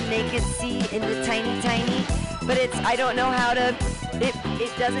trying to make it see into tiny, but I don't know how to, it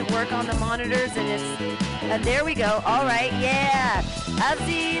doesn't work on the monitors and there we go. All right, yeah. I've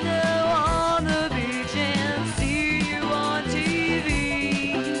seen her on the beach and see you on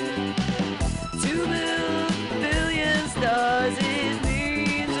TV. 2 billion stars, it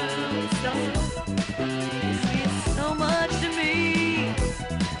means so much to me.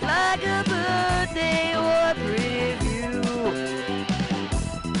 Like a birthday or a preview.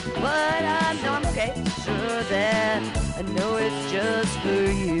 But I know I'm okay. Sure that I know it's just for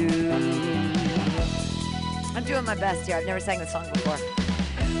you. I'm doing my best here. I've never sang this song before.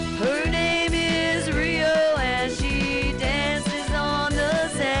 Her name is Rio and she dances on the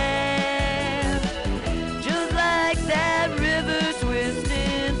sand, just like that river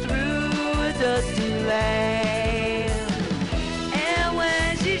twisting through a dusty land. And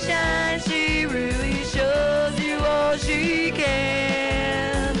when she shines, she really shows you all she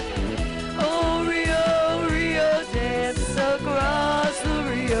can. Oh, Rio, Rio, dance across the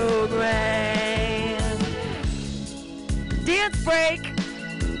Rio Grande. Dance break.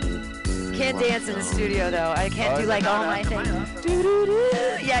 Can't dance in the studio though. I can't do like all my things.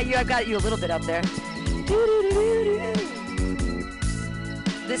 Yeah, I've got you a little bit up there.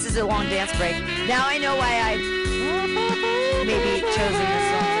 This is a long dance break. Now I know why I maybe chosen this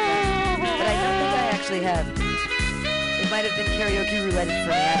song, but I don't think I actually have. It might have been karaoke roulette for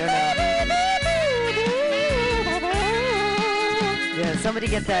me. I don't know. Yeah, somebody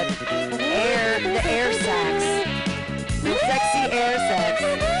get that the air sax. The sexy air sax.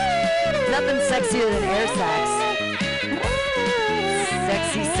 Nothing sexier than air sax.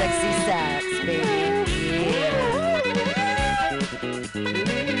 Sexy, sexy sax, baby.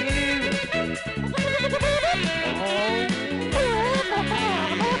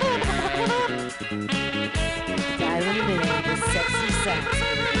 Dialing in the sexy sax.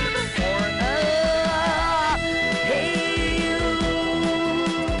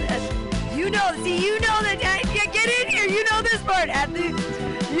 You know that. Get in here. You know this part. At the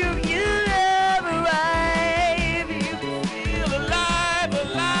you have arrived. You feel alive,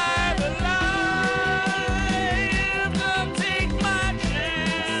 alive, alive. Come take my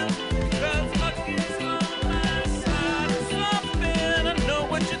chance. 'Cause luck is on my side. Something I know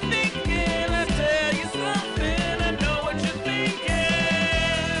what you're thinking. I tell you something I know what you're thinking.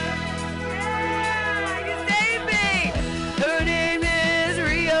 Yeah, you save me. Her name is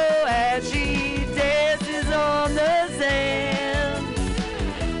Rio, and she on the sand,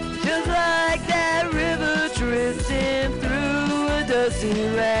 just like that river drifting through a dusty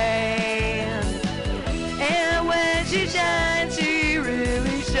land. And when she shines, she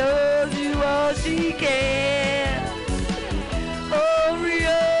really shows you all she can. Oh,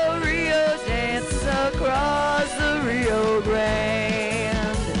 Rio, Rio, dances across the Rio Grande.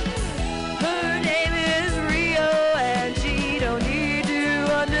 Her name is Rio, and she don't need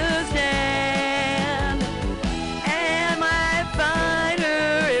to understand.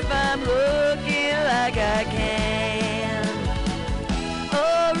 I can.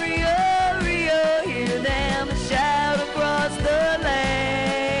 Oh, Rio, Rio, hear them shout across the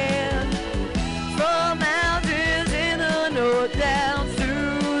land. From mountains in the north down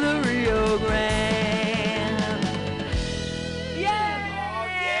through the Rio Grande. Yay!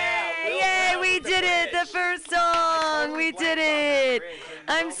 Yay, we did it! The first song! We did it!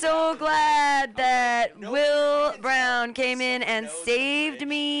 I'm so glad that Will Brown came in and saved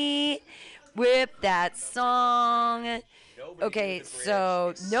me with that song. Okay,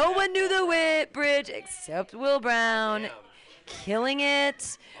 so no one knew the Whit Bridge except Will Brown. Killing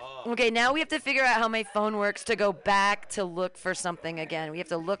it. Okay, now we have to figure out how my phone works to go back to look for something again. We have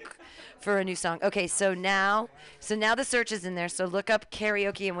to look for a new song. Okay, so now the search is in there. So look up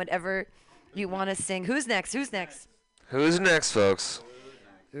karaoke and whatever you want to sing. Who's next? Who's next? Who's next, folks?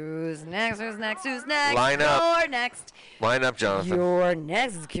 Who's next? Who's next? Who's next? Line up. You're next. Line up, Jonathan. Your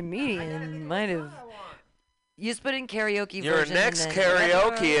next comedian might have. You just put in karaoke Your version. Your next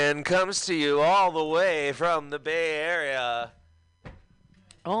karaokean comes to you all the way from the Bay Area.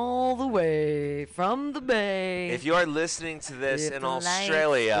 All the way from the Bay. If you are listening to this if in the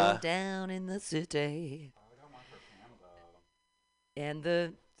Australia. lights go down in the city. And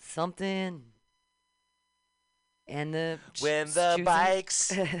the something. And the when the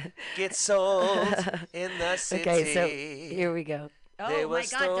bikes get sold in the city. Okay, so here we go. They oh were my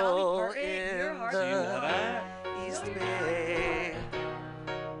God, Dolly stole Parton, in you're hard. the East Bay.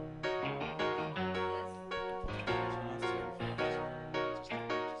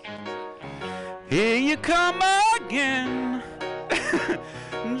 Here you come again.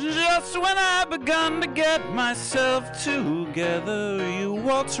 Just when I begun to get myself together, you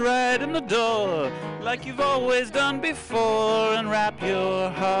walked right in the door like you've always done before and wrap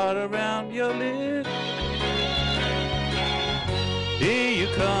your heart around your lips. Here you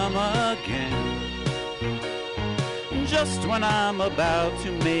come again. Just when I'm about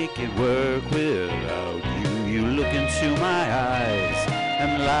to make it work without you, you look into my eyes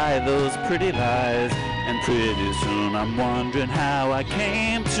and lie those pretty lies. And pretty soon I'm wondering how I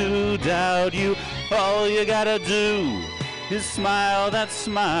came to doubt you. All you gotta do is smile that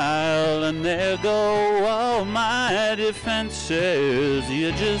smile, and there go all my defenses.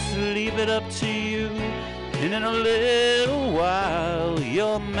 You just leave it up to you, and in a little while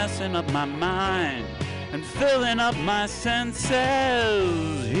you're messing up my mind and filling up my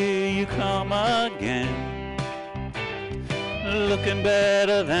senses. Here you come again, looking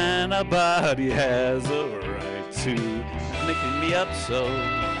better than a body has a right to, making me up so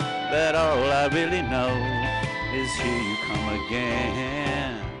that all I really know is here you come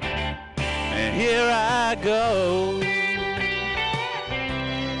again. And here I go,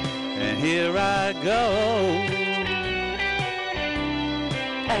 and here I go.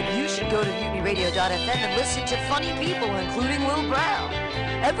 And you should go to MutinyRadio.fm and listen to funny people, including Will Brown,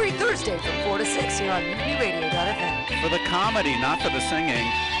 every Thursday from 4 to 6 here on MutinyRadio.fm. For the comedy, not for the singing.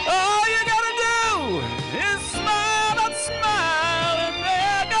 All you gotta do is smile that smile, and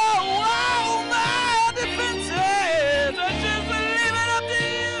there go all my defenses. I just leave it up to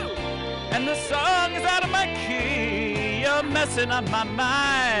you. And the song is out of my key. You're messing messing up my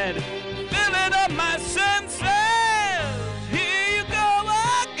mind, filling up my senses. Here you go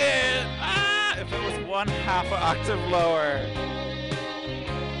again. Ah, if it was 1/2 octave lower.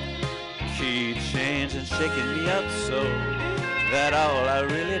 Key change and shaking me up so that all I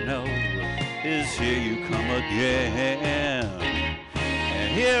really know is here you come again.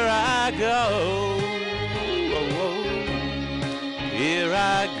 And here I go. Whoa, whoa. Here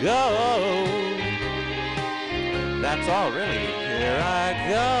I go. That's all really. Here I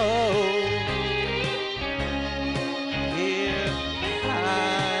go. Here I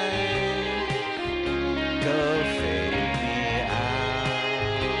go. Fade me out.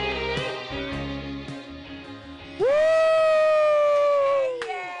 Woo!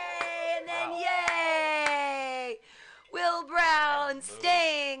 Yay! And then yay! Will Brown,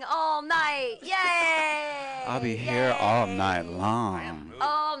 Sting, all night. Yay! I'll be here all night long.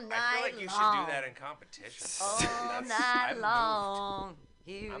 All night I feel like you should do that in competition. All night long.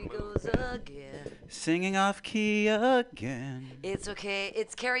 Here he goes again. Singing off key again. It's okay.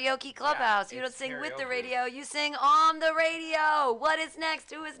 It's karaoke clubhouse. You don't sing with the radio. You sing on the radio. What is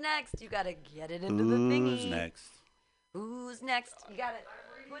next? Who is next? You gotta get it into the thingy. Who's next? Who's next? You gotta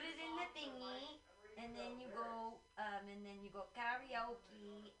put it in the thingy, and then you go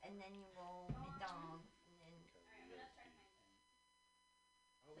karaoke, and then you go dong, and then.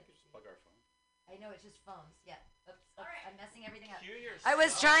 I know it's just phones. Yeah. Oops, I'm messing everything up. I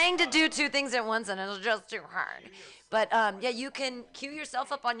was trying to do two things at once, and it was just too hard. But yeah, you can cue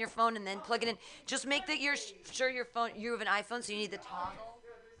yourself up on your phone and then plug it in. Just make that you're sure your phone. You have an iPhone, so you need the toggle.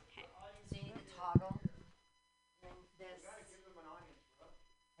 Okay. So you need the toggle. And this.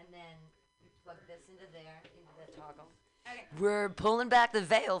 And then you plug this into there, into the toggle. Okay. We're pulling back the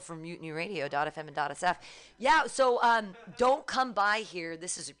veil from MutinyRadio.fm and .sf. Yeah, so don't come by here.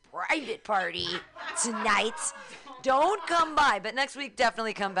 This is a private party tonight. Don't come by. But next week,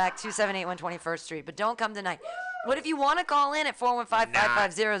 definitely come back, 278 121st Street. But don't come tonight. What if you want to call in at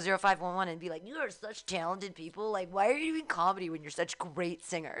 415-550-0511 and be like, you are such talented people. Like, why are you doing comedy when you're such great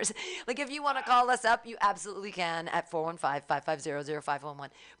singers? Like, if you want to call us up, you absolutely can at 415-550-0511.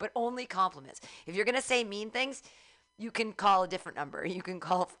 But only compliments. If you're going to say mean things, you can call a different number. You can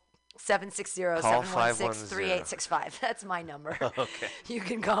call 760-716-3865. That's my number. Okay. You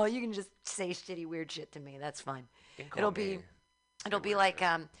can call. You can just say shitty, weird shit to me. That's fine. It'll be like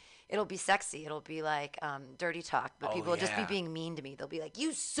it'll be sexy. It'll be like dirty talk. But people will just be being mean to me. They'll be like,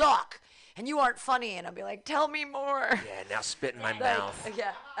 "You suck," and you aren't funny. And I'll be like, "Tell me more." Yeah. Now spit in my mouth.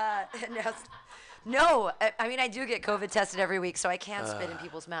 Yeah. No. I mean, I do get COVID tested every week, so I can't spit in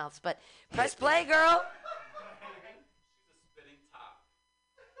people's mouths. But press play, girl.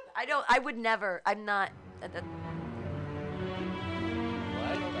 I would never. I'm not.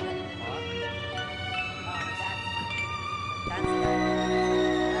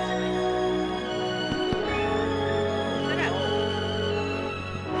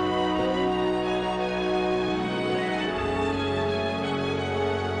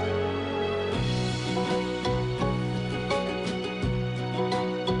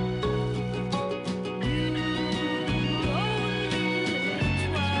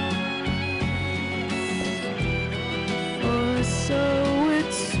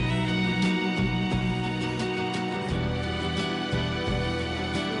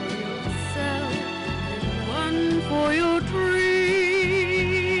 For your dreams,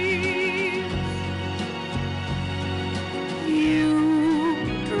 you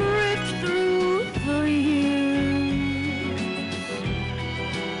drift through the years,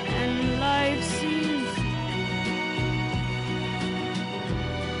 and life seems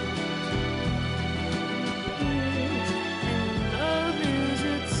and love is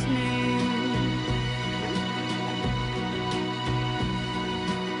its name.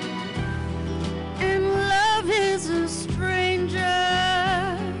 And love is a stranger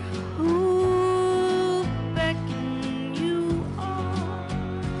who beckons you on.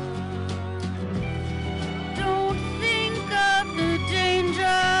 Don't think of the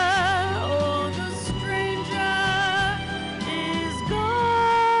danger, or the stranger is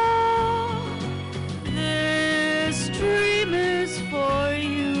gone. This dream is for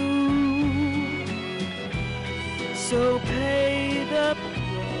you, so pay the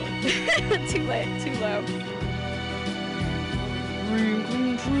too late, too low. Dream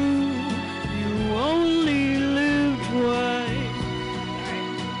come true, you only live twice.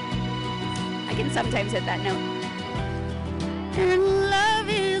 I can sometimes hit that note. And love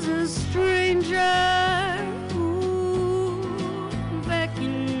is a stranger who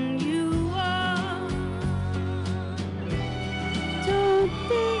beckons you on. Don't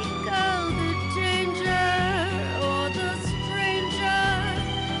think of the danger or the stranger.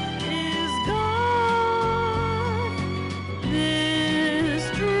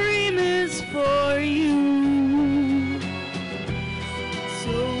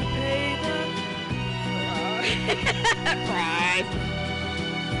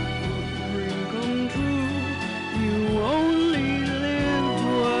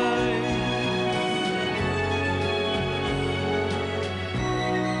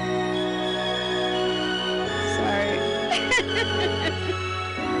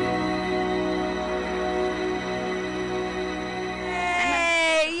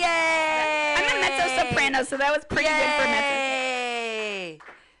 piano, so that was pretty good for Memphis. Yay!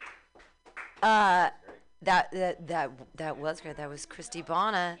 That was good. That was Christy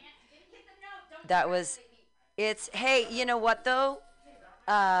Bonna. That was. It's hey, you know what though?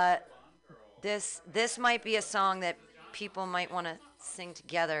 This might be a song that people might want to sing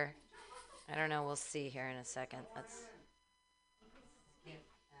together. I don't know. We'll see here in a second. Let's.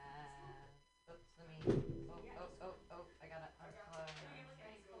 Oops, let me. Oh! I gotta unplug.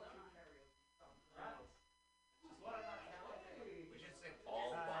 We should sing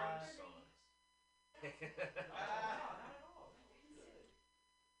all Bond songs.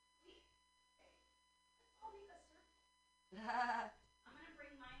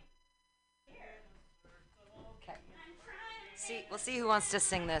 Okay. We'll see who wants to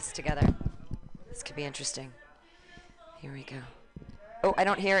sing this together. This could be interesting. Here we go. Oh, I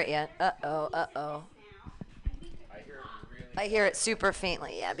don't hear it yet. Uh-oh. I hear it super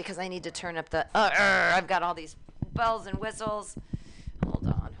faintly, yeah, because I need to turn up the... I've got all these bells and whistles.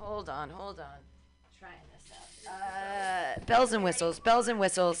 Hold on. Trying this out. Bells and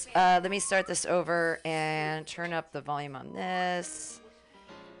whistles. Let me start this over and turn up the volume on this.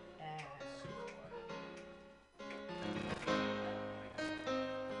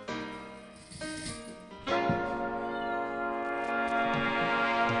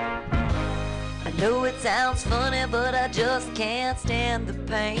 I know it sounds funny, but I just can't stand the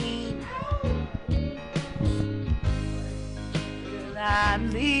pain. Well,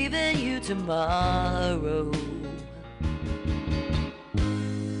 I'm leaving you tomorrow.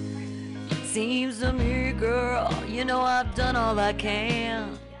 Seems to me, girl, you know I've done all I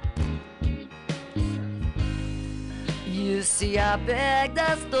can. You see, I begged,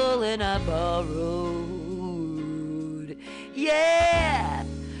 I stole, and I borrowed. Yeah.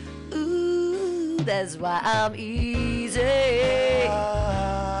 Ooh, that's why I'm easy.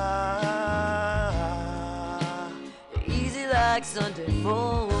 Easy like Sunday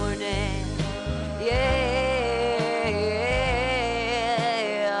morning. Yeah.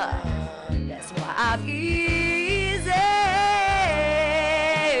 That's why I'm easy.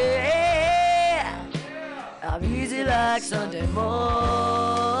 I'm easy like Sunday morning.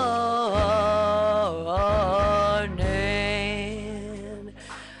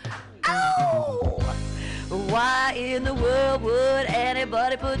 Oh! Why in the world would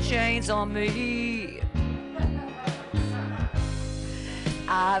anybody put chains on me?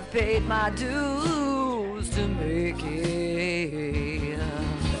 I've paid my dues to make it.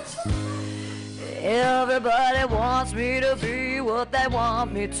 Everybody wants me to be what they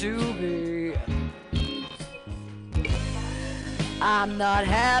want me to be. I'm not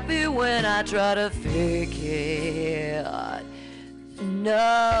happy when I try to fake it.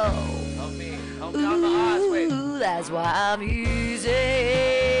 No. Help me on the odds, wait. Ooh, that's why I'm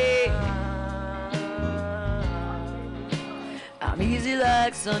easy. I'm easy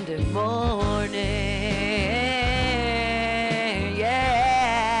like Sunday morning.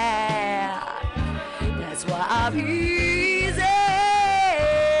 Yeah. That's why I'm easy.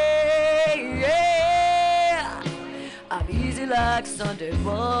 Yeah. I'm easy like Sunday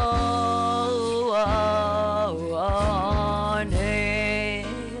morning.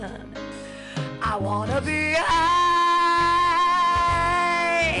 I wanna be high,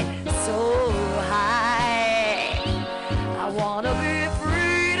 so high. I wanna be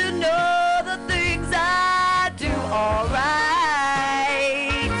free to know the things I do alright.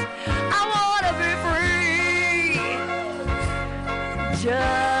 I wanna be free,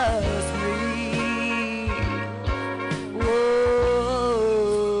 just me. Whoa,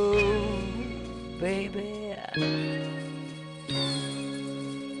 baby.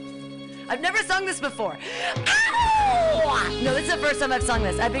 I've never sung this before. Ow! No, this is the first time I've sung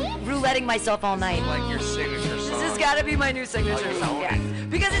this. I've been rouletting myself all night. Like your signature song. This has got to be my new signature song. Yeah.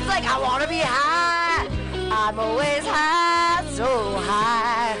 Because it's like, I want to be high. I'm always high, so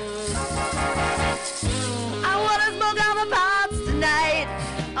high. I want to smoke all the pops tonight.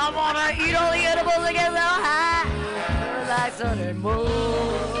 I want to eat all the edibles and get so high. Like Sunday morning.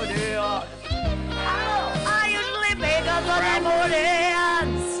 Oh, I usually wake up Sunday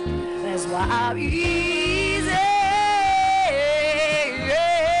mornings. That's why I'm easy.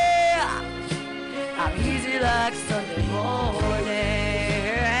 Yeah. I'm easy like Sunday morning.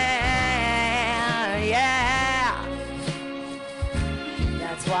 Yeah.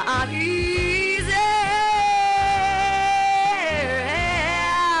 That's why I'm easy.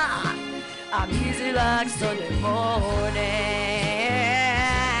 I'm easy like Sunday morning.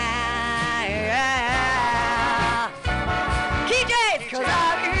 Key J's, 'cause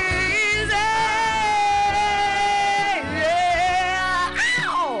I'm easy. Yeah.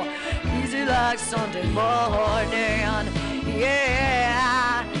 Ow! Easy like like Sunday morning.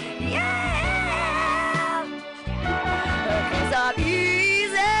 Yeah, yeah. 'Cause I'm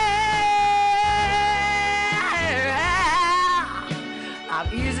easy.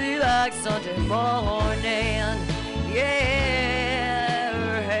 I'm easy like Sunday morning. Yeah.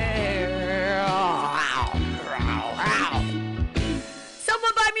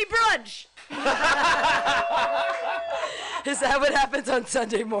 Someone buy me brunch. Is that what happens on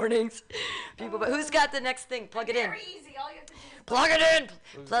Sunday mornings? People, but who's got the next thing? Plug it in. Very easy. All you have to do is Plug it in.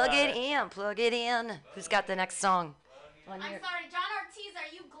 Who's Plug got it it? in. Plug it in. Who's got the next song? I'm sorry, John Ortiz, are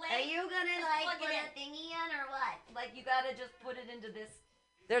you glad? Are you gonna like plug put it a in? thingy in or what? Like you gotta just put it into this.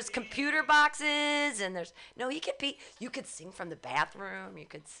 There's computer boxes and there's no. You could sing from the bathroom. You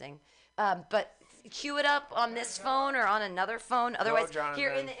could sing, but cue it up on this phone or on another phone. Otherwise,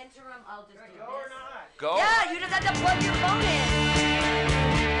 here in the interim, I'll just do this. Go. Yeah, you just have to plug your phone in.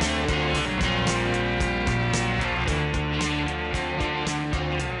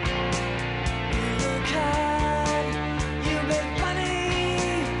 You make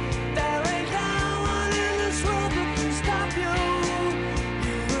money. There ain't no one in this world that can stop you.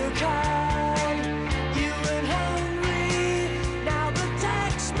 You work hard. You went hungry. Now the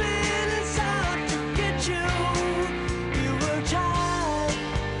tax bill is out to get you. You worked hard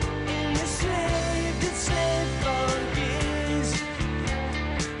in the slave for years.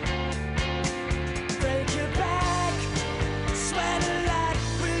 Break your back. Sweat a lot.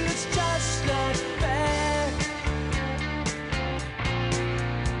 Well, it's just not fair.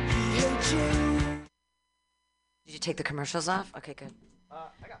 Did you take the commercials off? Okay, good.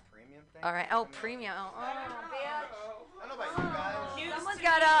 I got premium thing. All right. Oh, premium. Oh, I don't know about you guys.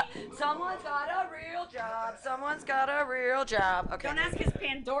 Someone's got a real job. Someone's got a real job. Okay. Don't ask his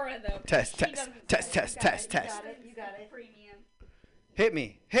Pandora though. Test, She test, doesn't- test, test, You got test, it, test. You got it. Premium. Hit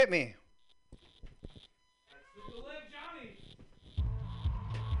me, hit me.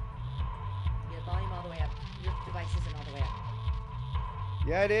 Yeah, volume all the way up. Your device isn't all the way up.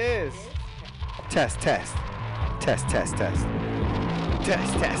 Yeah, it is. Test, test, test, test, test, test,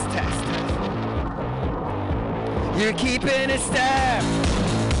 test, test, test. You're keeping a step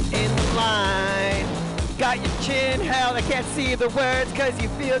in the line. Got your chin held, I can't see the words cause you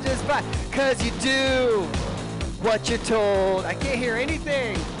feel just fine. Cause you do what you're told. I can't hear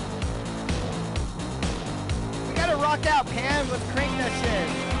anything. We gotta rock out, Pam. Let's crank that shit.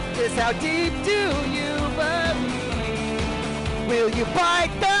 Just how deep do you believe? Will you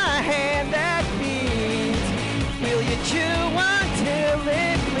bite the hand that feeds? Will you chew until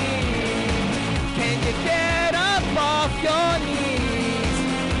it bleeds? Can you get up off your knees?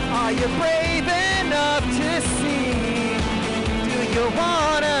 Are you brave enough to see? Do you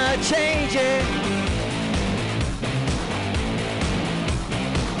wanna change it?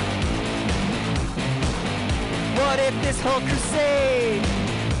 What if this whole crusade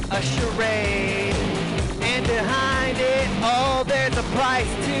a charade? And behind it all there's a price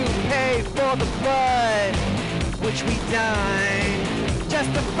to pay for the blood which we dine,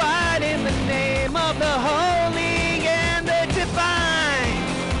 justified in the name of the holy and the divine.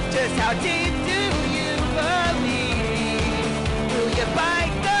 Just how deep do you believe? Will you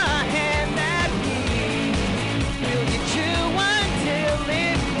bite the hand that feeds? Will you chew until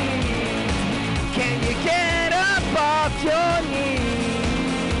it bleeds? Can you get up off your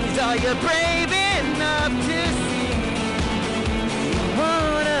knees? Are you brave enough to see?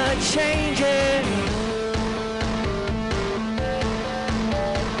 Wanna change it?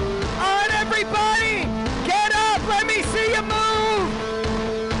 Alright, everybody, get up. Let me see you move.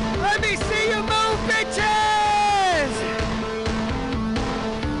 Let me see you move, bitches.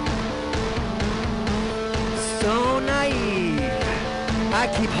 So naive. I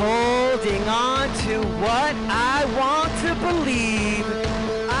keep holding on to what I want to believe.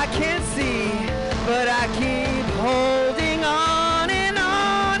 I can't see, but I keep holding on and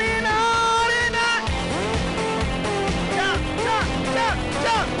on and on and on. Jump, jump, jump,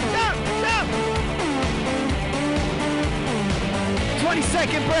 jump, jump, jump.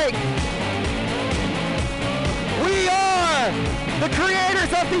 20-second break. We are the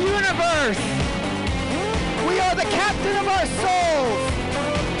creators of the universe. We are the captain of our souls.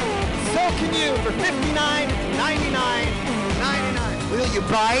 So can you for $59.99. Will you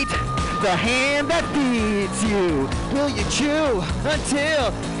bite the hand that feeds you? Will you chew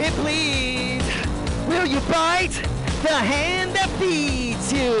until it bleeds? Will you bite the hand that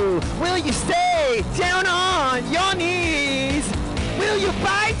feeds you? Will you stay down on your knees? Will you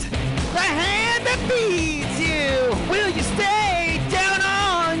bite the hand that feeds you? Will you stay down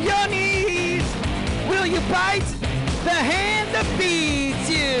on your knees? Will you bite the hand that feeds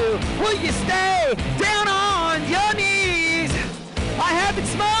you? will you stay down on your knees? I haven't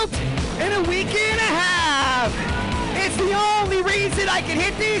smoked in a week and a half. It's the only reason I can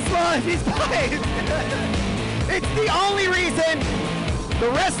hit these plays. It's the only reason. The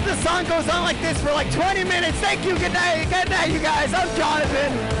rest of the song goes on like this for like 20 minutes. Thank you. Good night. Good night, you guys. I'm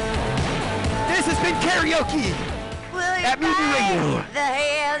Jonathan. This has been karaoke at Mutiny Radio. The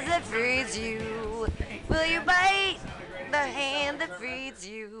hand that feeds you. Will you bite the hand that feeds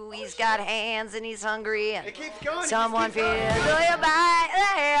you? He's got hands and he's hungry. And it keeps going. Someone feeds. Will you bite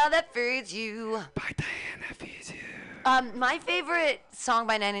the hand that feeds you? Bite the hand that feeds you. My favorite song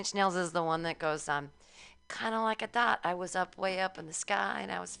by Nine Inch Nails is the one that goes, kind of like a dot. I was up way up in the sky and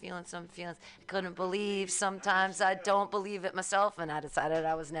I was feeling some feelings I couldn't believe. Sometimes I don't believe it myself, and I decided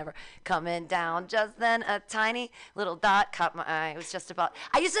I was never coming down. Just then a tiny little dot caught my eye. It was just about,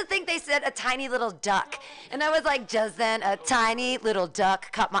 I used to think they said a tiny little duck, and I was like, just then a tiny little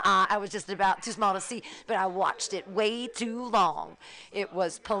duck caught my eye. I was just about too small to see, but I watched it way too long. It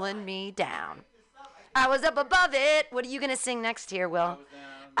was pulling me down. I was up above it. What are you going to sing next here, Will?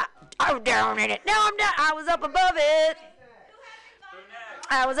 I was down in it. Now I'm down. I was up above it.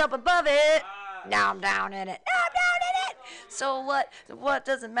 I was up above it. Now I'm down in it. Now I'm down in it. So what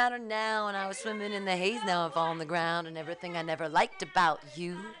does it matter now? And I was swimming in the haze. Now I'm on the ground. And everything I never liked about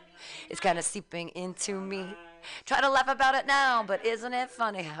you is kind of seeping into me. Try to laugh about it now, but isn't it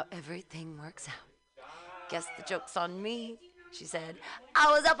funny how everything works out? Guess the joke's on me, she said.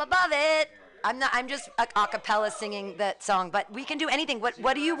 I was up above it. I'm just a cappella singing that song, but we can do anything.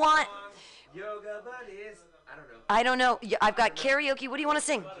 What do you want? Yoga buddies. I don't know. I've got karaoke. What do you want to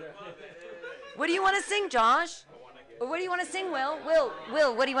sing? What do you want to sing, Josh? Or what do you want to sing, Will?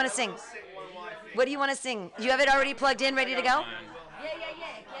 Will, what do you want to sing? What do you want to sing? You have it already plugged in, ready to go? Yeah.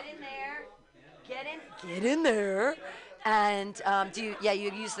 Get in there. Get in there. And you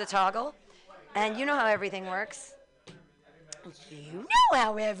use the toggle? And you know how everything works. You know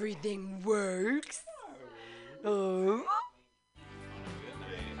how everything works. Oh.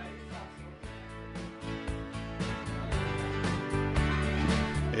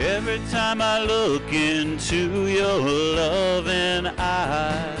 Every time I look into your loving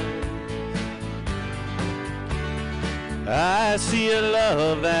eyes, I see a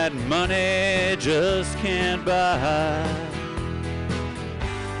love that money just can't buy.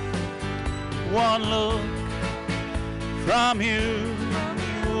 One look from you,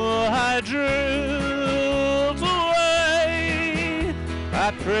 I drift away.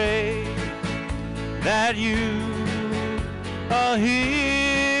 I pray that you are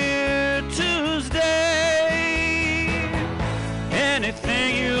here to stay.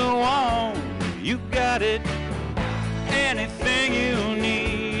 Anything you want, you got it. Anything you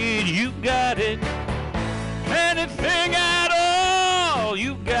need, you got it. Anything at all,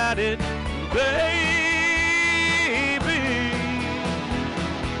 you got it, baby.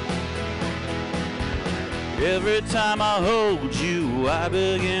 Every time I hold you, I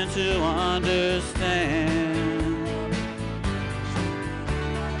begin to understand.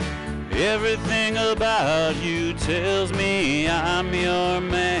 Everything about you tells me I'm your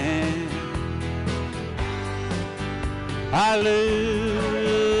man. I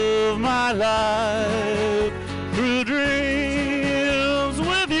live my life through dreams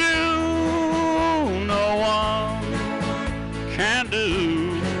with you. No one can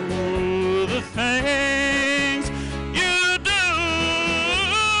do the things you do.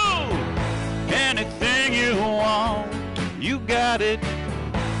 Anything you want, you got it.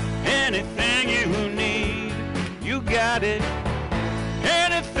 Anything you need, you got it.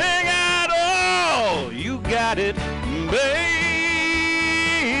 Anything at all, you got it, baby.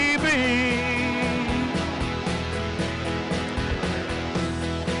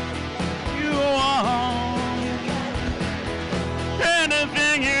 You want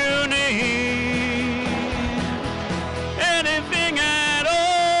anything you need, anything at all.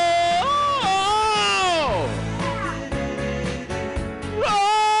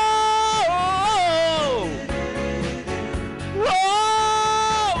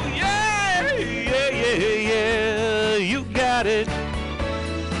 It.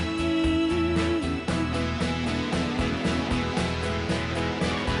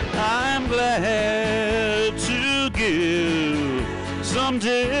 I'm glad to give some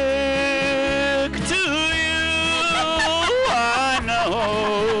dick to you. I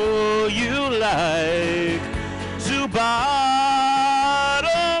know you like to bottom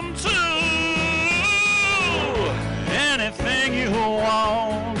too. Anything you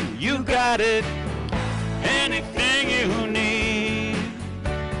want, you got it. Anything you need,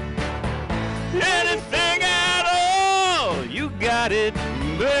 anything at all, you got it,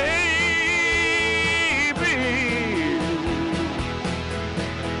 baby.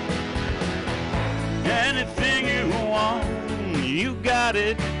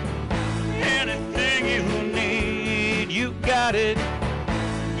 got it.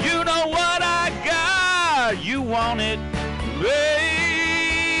 You know what I got. You want it, baby.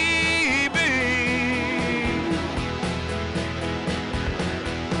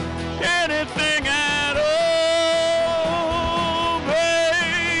 Anything at all, baby.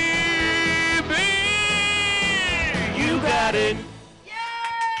 You got it.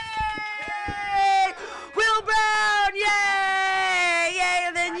 Will Brown, yay! Yay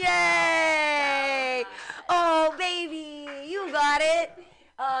and then yay! Oh, baby, you got it.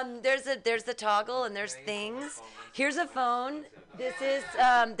 There's the toggle and there's things. Here's a phone. This is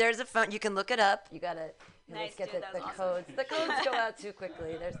there's a phone. You can look it up. You gotta let's get the codes. The codes go out too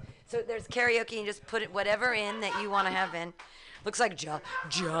quickly. There's karaoke and just put it whatever in that you want to have in. Looks like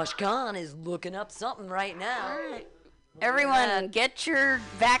Josh Kahn is looking up something right now. All right. Everyone, get your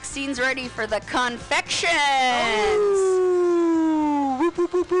vaccines ready for the confections.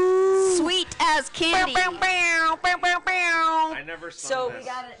 Sweet as candy. I never saw So this. we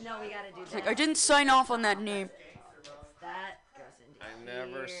gotta do that. I didn't sign off on that name. That goes into I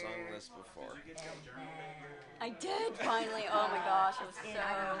never sung this before. I did finally. Oh my gosh, it was so. I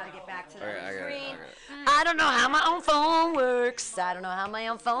don't know how to get back to the Okay, I got it, screen. I got it. I don't know how my own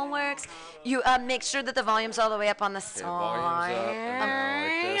phone works. You make sure that the volume's all the way up on the side. Volume's up, and now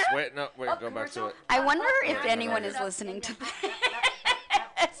like this. Wait, no, wait, go back to it. I wonder if anyone is listening to this.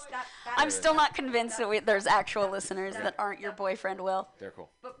 I'm still not convinced that there's actual listeners that aren't your boyfriend, Will. They're cool.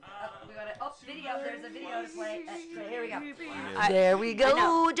 Video. There's a video to play. Here we go. I There we go.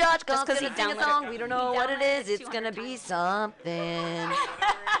 know. Josh Just 'cause Kahn's he gonna sing a downloaded song. it. We don't know what it is. It's gonna be something.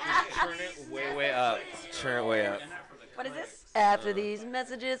 Turn it way up. Turn it way up. What is this? After these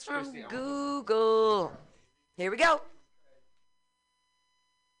messages from Google. Here we go.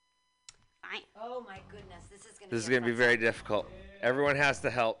 Fine. Oh my goodness, this is This is gonna be very difficult. Everyone has to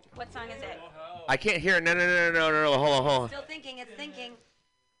help. What song is it? I can't hear it. No. Hold on. Still thinking. It's thinking.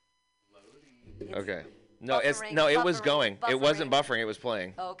 Okay. No, it was buffering, going. It wasn't buffering. It was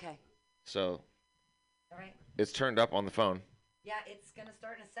playing. Oh, okay. So. All right. It's turned up on the phone. Yeah, it's gonna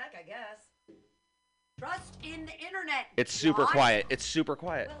start in a sec, I guess. Trust in the internet. It's super Josh. quiet. It's super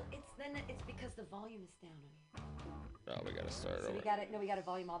quiet. Well, it's because the volume is down on here. Oh, we gotta start So over. we got a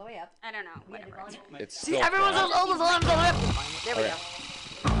volume all the way up. I don't know. Whatever. It's See, still everyone's quiet. all the volume's all the way up. There we Okay. go.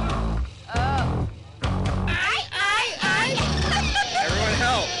 Oh. Everyone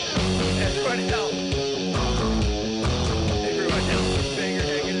help! Everyone help! Everyone help! Finger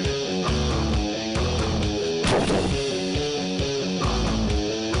hanging in it.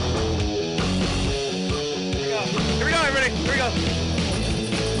 Here we go, everybody! Here we go!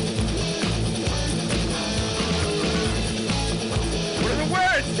 What are the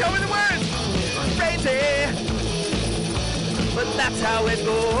words? Tell me the words! Crazy! But that's how it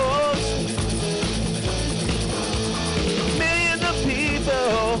goes. Millions of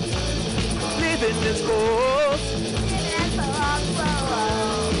people living this course.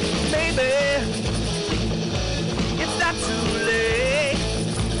 Maybe it's not too late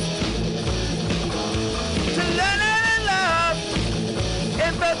to learn and love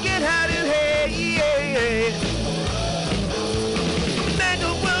and forget how to hate.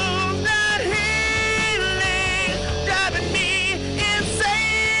 Mental wounds not healing, driving me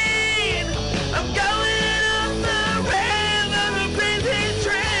insane. I'm going off the rails of a crazy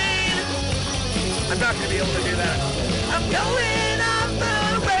train. I'm not gonna be able to do that. I'm going off the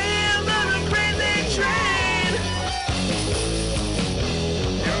rails of a crazy train.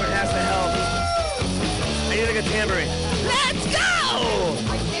 Everyone has to help. I need like a tambourine. Let's go!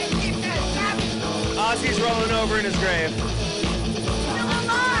 Ozzy's rolling over in his grave.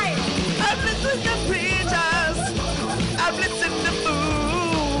 I've listened to preachers. I've listened to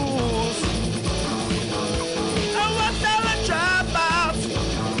fools. I watched all the dropouts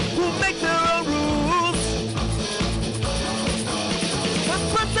who make their own rules. With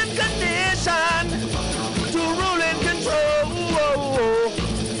purpose and condition to rule and control.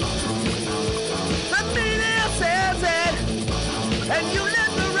 The media says it, and you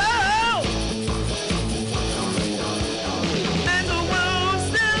let the roll. And the world's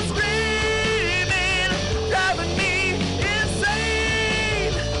still screaming, driving me insane.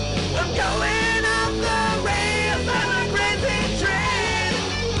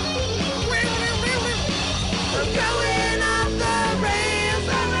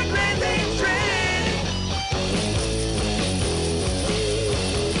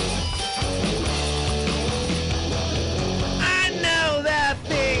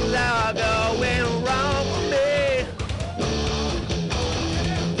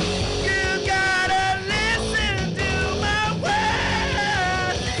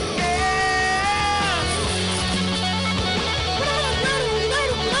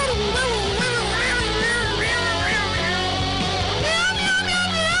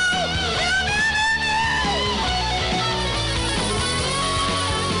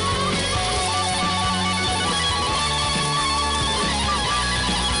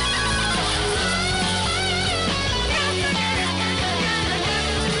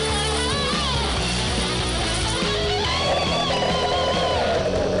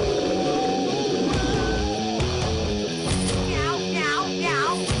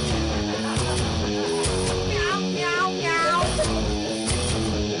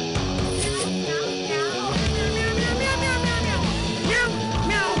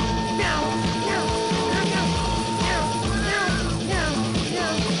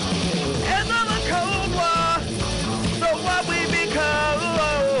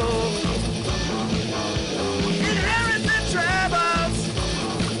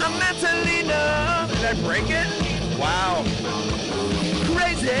 I break it? Wow.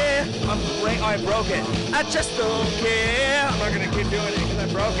 Crazy. Oh, I broke it. I just don't care. I'm not gonna keep doing it because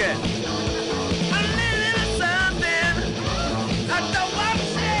I broke it.